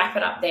we'll wrap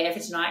it up there for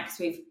tonight, because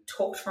we've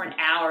talked for an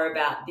hour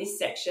about this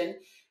section.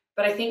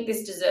 But I think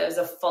this deserves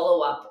a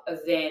follow-up of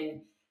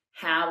then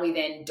how we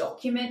then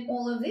document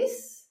all of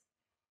this,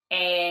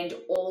 and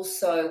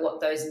also what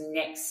those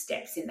next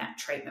steps in that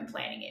treatment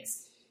planning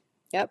is.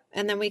 Yep.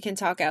 And then we can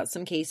talk out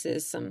some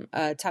cases, some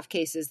tough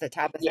cases that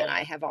Tabitha and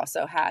I have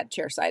also had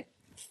chairside.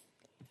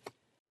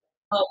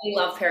 Oh, we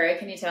love Perio,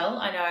 can you tell?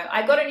 I know.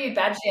 I got a new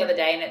badge the other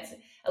day, and it's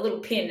a little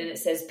pin, and it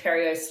says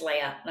Perio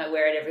Slayer, and I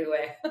wear it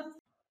everywhere.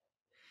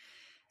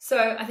 So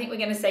I think we're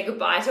going to say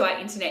goodbye to our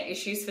internet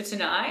issues for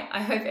tonight.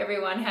 I hope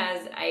everyone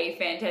has a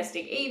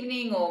fantastic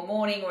evening or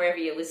morning wherever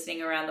you're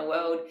listening around the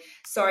world.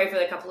 Sorry for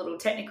the couple little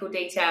technical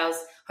details.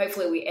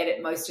 Hopefully we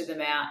edit most of them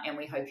out, and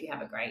we hope you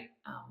have a great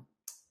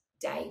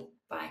day.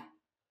 Bye.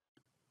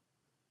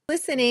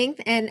 Listening,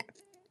 and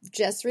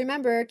just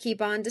remember,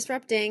 keep on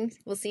disrupting.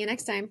 We'll see you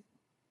next time.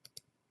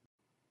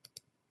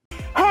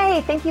 Hey, Hey,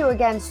 thank you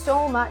again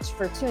so much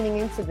for tuning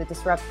into the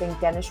Disrupting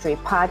Dentistry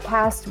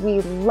podcast.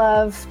 We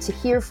love to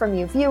hear from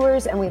you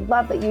viewers, and we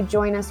love that you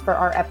join us for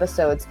our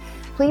episodes.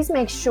 Please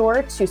make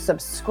sure to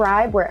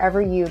subscribe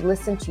wherever you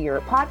listen to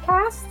your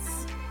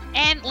podcasts.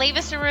 And leave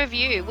us a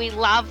review. We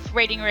love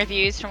reading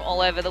reviews from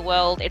all over the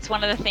world. It's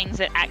one of the things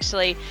that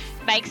actually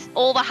makes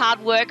all the hard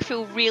work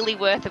feel really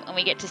worth it when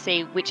we get to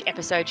see which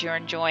episodes you're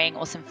enjoying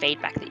or some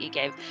feedback that you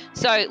gave.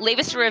 So leave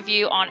us a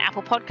review on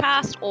Apple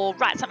Podcast or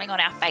write something on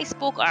our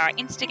Facebook or our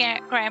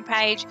Instagram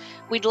page.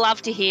 We'd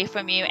love to hear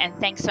from you, and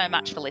thanks so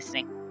much for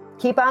listening.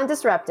 Keep on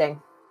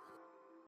disrupting.